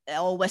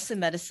 or Western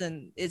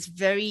medicine, is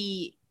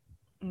very,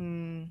 what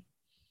do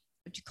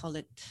you call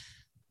it?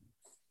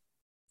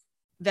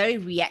 Very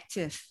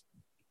reactive.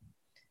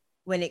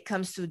 when it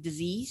comes to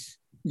disease.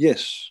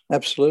 Yes,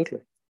 absolutely.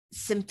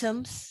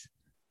 Symptoms,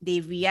 they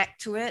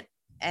react to it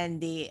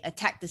and they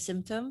attack the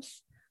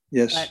symptoms.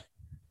 Yes.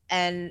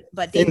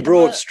 But they in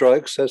broad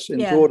strokes, that's in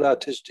broad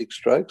artistic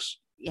strokes.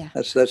 Yeah.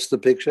 That's the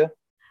picture.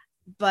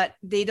 But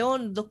they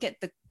don't look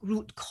at the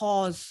root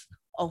cause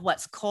of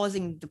what's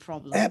causing the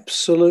problem.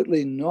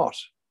 Absolutely not.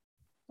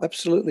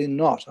 Absolutely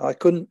not.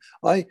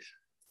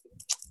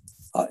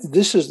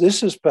 This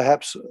is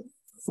perhaps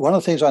one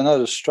of the things I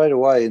noticed straight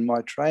away in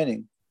my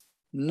training.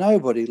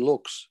 Nobody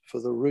looks for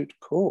the root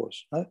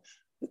cause. No?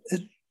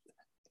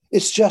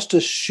 It's just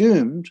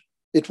assumed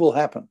it will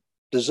happen.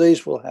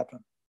 Disease will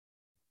happen.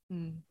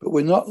 But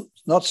we're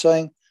not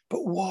saying,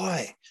 but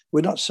why?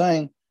 We're not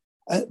saying,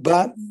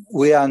 but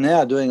we are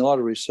now doing a lot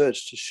of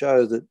research to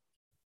show that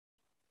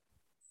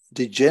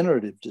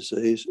degenerative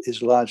disease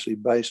is largely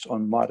based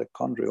on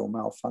mitochondrial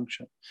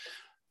malfunction.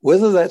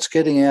 Whether that's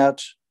getting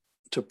out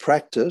to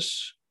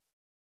practice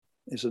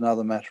is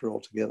another matter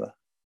altogether,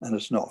 and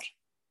it's not,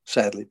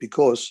 sadly,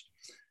 because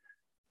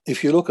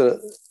if you look at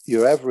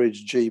your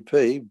average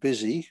GP,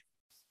 busy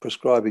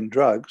prescribing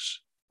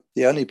drugs,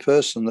 the only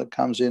person that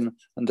comes in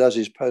and does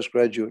his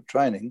postgraduate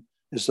training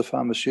is the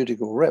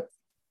pharmaceutical rep.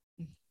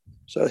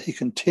 So he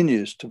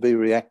continues to be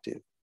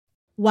reactive.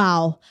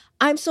 Wow,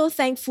 I'm so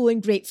thankful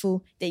and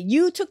grateful that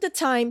you took the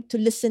time to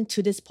listen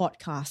to this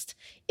podcast.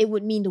 It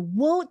would mean the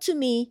world to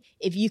me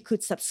if you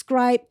could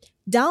subscribe,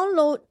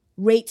 download,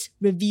 rate,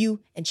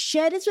 review, and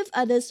share this with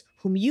others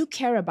whom you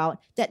care about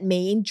that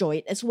may enjoy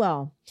it as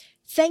well.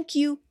 Thank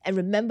you, and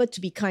remember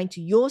to be kind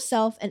to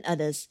yourself and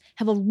others.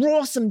 Have a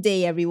awesome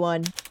day,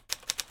 everyone.